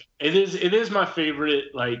 but like it is my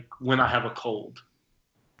favorite. Like when I have a cold,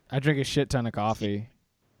 I drink a shit ton of coffee.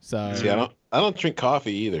 So see, I don't drink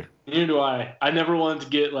coffee either. Neither do I. I never wanted to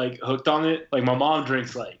get like hooked on it. Like my mom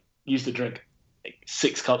used to drink like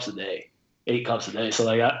 6 cups a day, 8 cups a day. So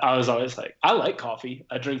like I was always like, I like coffee.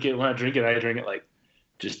 I drink it when I drink it like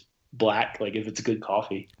just black. Like if it's a good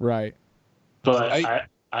coffee, right. But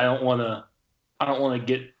I don't want to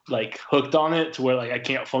get like hooked on it to where like I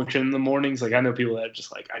can't function in the mornings. Like I know people that are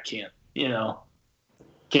just like I can't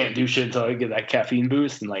do shit until I get that caffeine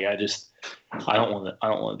boost, and like I don't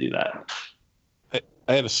want to do that.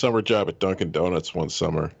 I had a summer job at Dunkin' Donuts one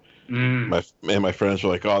summer. My friends were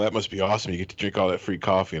like, "Oh, that must be awesome! You get to drink all that free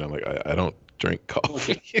coffee." And I'm like, "I don't drink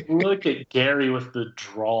coffee." Look at Gary with the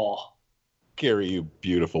draw. Gary, you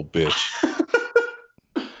beautiful bitch.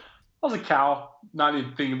 I was a cow, not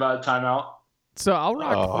even thinking about a timeout. So I'll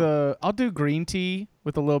rock I'll do green tea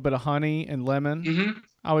with a little bit of honey and lemon. Mm-hmm.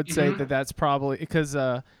 I would say that's probably because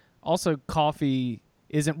also coffee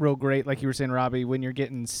isn't real great, like you were saying, Robby. When you're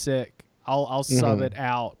getting sick, I'll sub it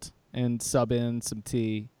out and sub in some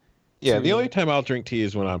tea. Yeah, the only time I'll drink tea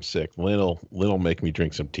is when I'm sick. Lynn'll make me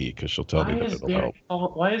drink some tea because she'll tell me that it'll help.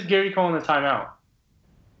 Why is Gary calling a timeout?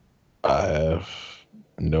 I have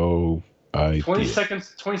no idea. 20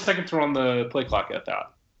 seconds are on the play clock at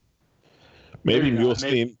that. Maybe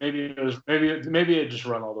Muhlestein. Maybe it just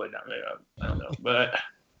run all the way down. Maybe, I don't know, but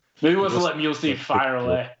maybe it wasn't let Muhlestein fire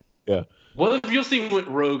away. Yeah. What if Muhlestein went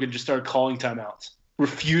rogue and just started calling timeouts?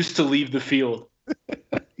 Refused to leave the field.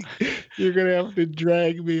 You're gonna have to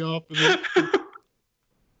drag me off of this.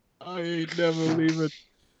 I ain't never leaving.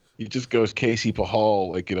 He just goes Casey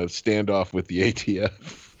Pahal like in a standoff with the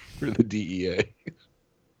ATF or the DEA.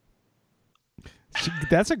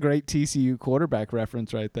 That's a great TCU quarterback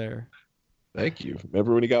reference right there. Thank you.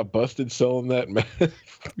 Remember when he got busted selling that meth?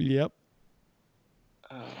 Yep.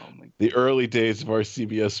 The early days of our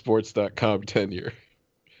CBSSports.com tenure.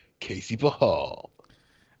 Casey Bahal.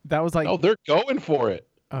 That was like... Oh, they're going for it.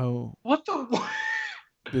 Oh. What the...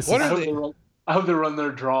 What are they? I hope they run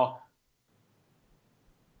their draw.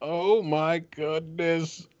 Oh, my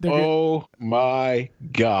goodness. Oh, my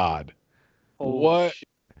God. What?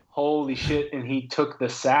 Holy shit, and he took the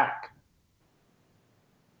sack.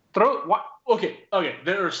 Okay.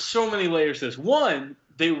 There are so many layers to this. One,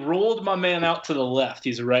 they rolled my man out to the left.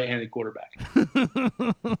 He's a right-handed quarterback.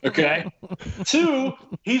 Okay? Two,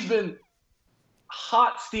 he's been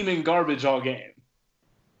hot steaming garbage all game.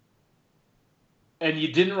 And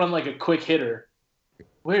you didn't run like a quick hitter.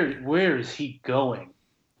 Where is he going?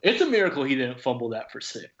 It's a miracle he didn't fumble that for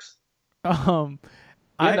 6. He had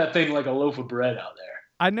that thing like a loaf of bread out there.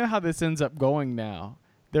 I know how this ends up going now.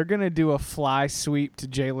 They're going to do a fly sweep to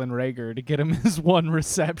Jalen Reagor to get him his 1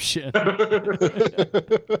 reception.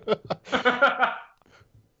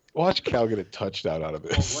 Watch Cal get a touchdown out of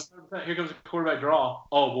this. Here comes a quarterback draw.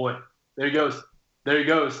 Oh, boy. There he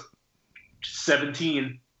goes.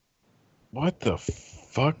 17. What the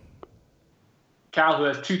fuck? Cal, who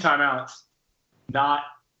has 2 timeouts, not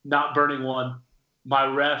burning one. My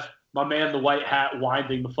man, the white hat,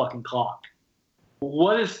 winding the fucking clock.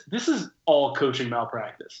 This is all coaching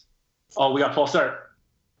malpractice. Oh, we got false start.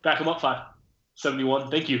 Back him up 5. 71.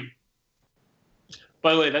 Thank you.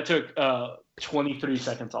 By the way, that took 23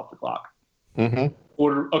 seconds off the clock. Mm-hmm.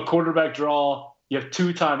 A quarterback draw, you have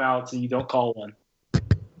 2 timeouts and you don't call one.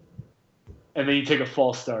 And then you take a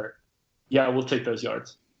false start. Yeah, we'll take those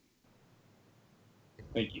yards.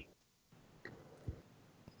 Thank you.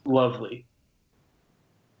 Lovely.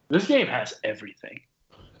 This game has everything.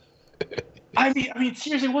 I mean,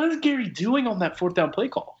 seriously, what is Gary doing on that 4th down play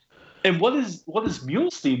call? And what is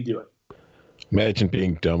Mulestein doing? Imagine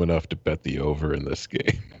being dumb enough to bet the over in this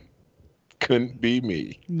game. Couldn't be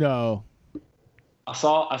me. No. I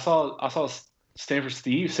saw Stanford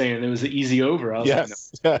Steve saying it was an easy over.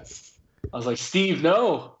 Yes. I was like, Steve,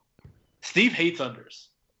 no. Steve hates unders.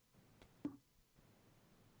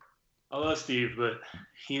 I love Steve, but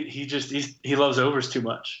he loves overs too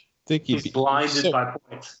much. He's blinded by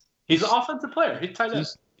points. He's an offensive player. He's tight end.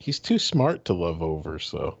 He's too smart to love overs,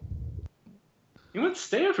 so. You went to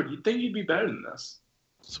Stanford. You'd think you'd be better than this.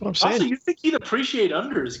 That's what I'm saying. Also, you think he'd appreciate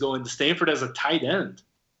unders going to Stanford as a tight end.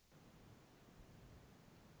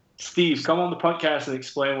 Steve, come on the Puntcast and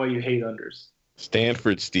explain why you hate unders.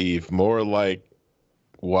 Stanford Steve, more like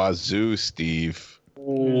Wazoo Steve.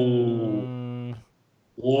 Whoa.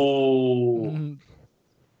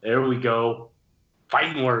 There we go.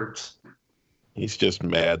 Fighting words. He's just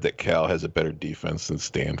mad that Cal has a better defense than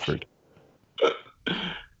Stanford.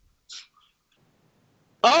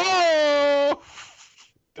 Oh,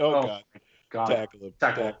 God.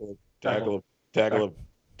 Tackle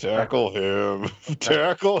him.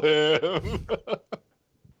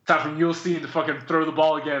 Time for Mulestein to fucking throw the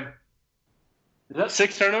ball again. Is that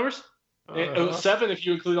 6 turnovers? It was 7 if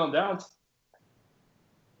you include on downs.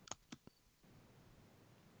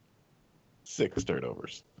 6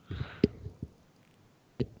 turnovers.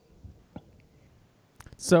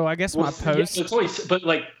 So I guess my post. Yeah, but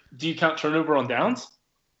do you count turnover on downs?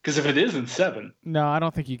 Because if it is, then 7. No, I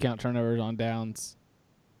don't think you count turnovers on downs.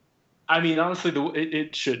 I mean, honestly,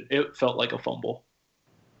 it felt like a fumble.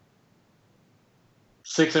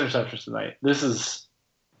 6 interceptions tonight. This is.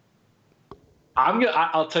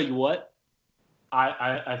 I'll tell you what.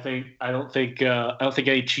 I don't think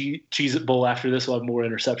any Cheez-It Bowl after this will have more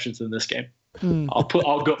interceptions than this game.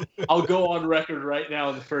 I'll go on record right now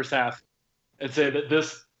in the first half and say that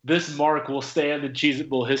this mark will stand in Cheez-It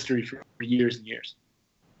Bowl history for years and years.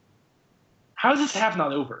 How is this half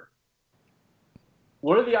not over?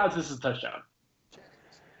 What are the odds this is a touchdown?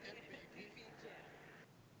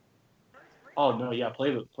 Oh no, yeah,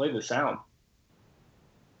 play the sound.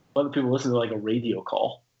 Let the people listen to like a radio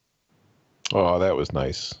call. Oh, that was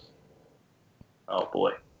nice. Oh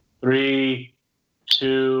boy. 3,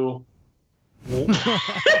 2.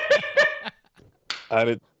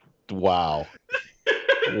 Wow.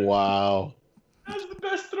 Wow. That's the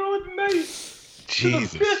best throw of the night.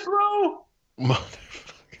 Jesus. To the 5th row.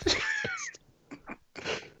 Motherfucker.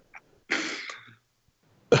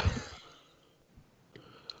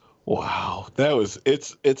 Wow.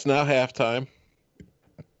 It's now halftime.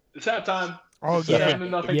 It's halftime. Oh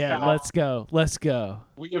yeah. Let's go.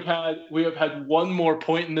 We have had one more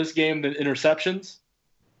point in this game than interceptions.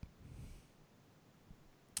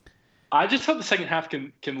 I just hope the second half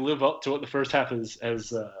can live up to what the first half has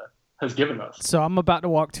given us. So I'm about to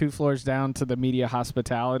walk 2 floors down to the media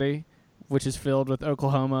hospitality which is filled with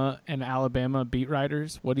Oklahoma and Alabama beat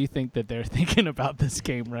writers. What do you think that they're thinking about this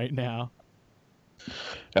game right now?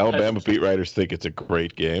 Alabama beat writers think it's a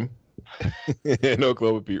great game, and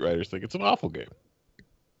Oklahoma beat writers think it's an awful game.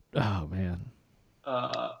 Oh, man.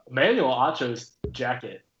 Emmanuel Acho's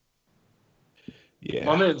jacket. Yeah.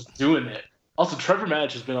 My man's doing it. Also, Trevor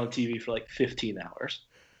Madge has been on TV for like 15 hours.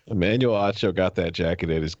 Emmanuel Acho got that jacket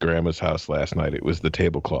at his grandma's house last night. It was the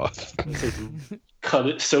tablecloth. Cut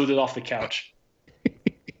it, sewed it off the couch.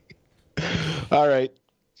 All right.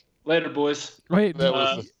 Later, boys. Wait,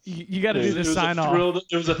 you got to do the sign off.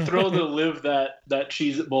 It was a thrill to live that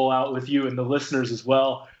Cheez-It Bowl out with you and the listeners as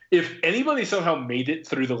well. If anybody somehow made it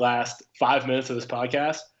through the last 5 minutes of this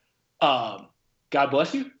podcast, God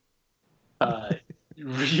bless you.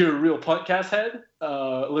 You're a real Puntcast head.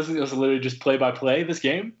 Listening to us literally just play-by-play this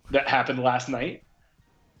game that happened last night.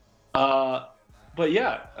 But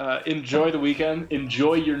yeah, enjoy the weekend.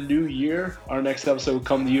 Enjoy your new year. Our next episode will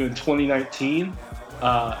come to you in 2019.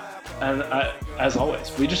 And as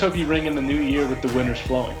always, we just hope you ring in the new year with the winners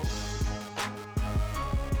flowing.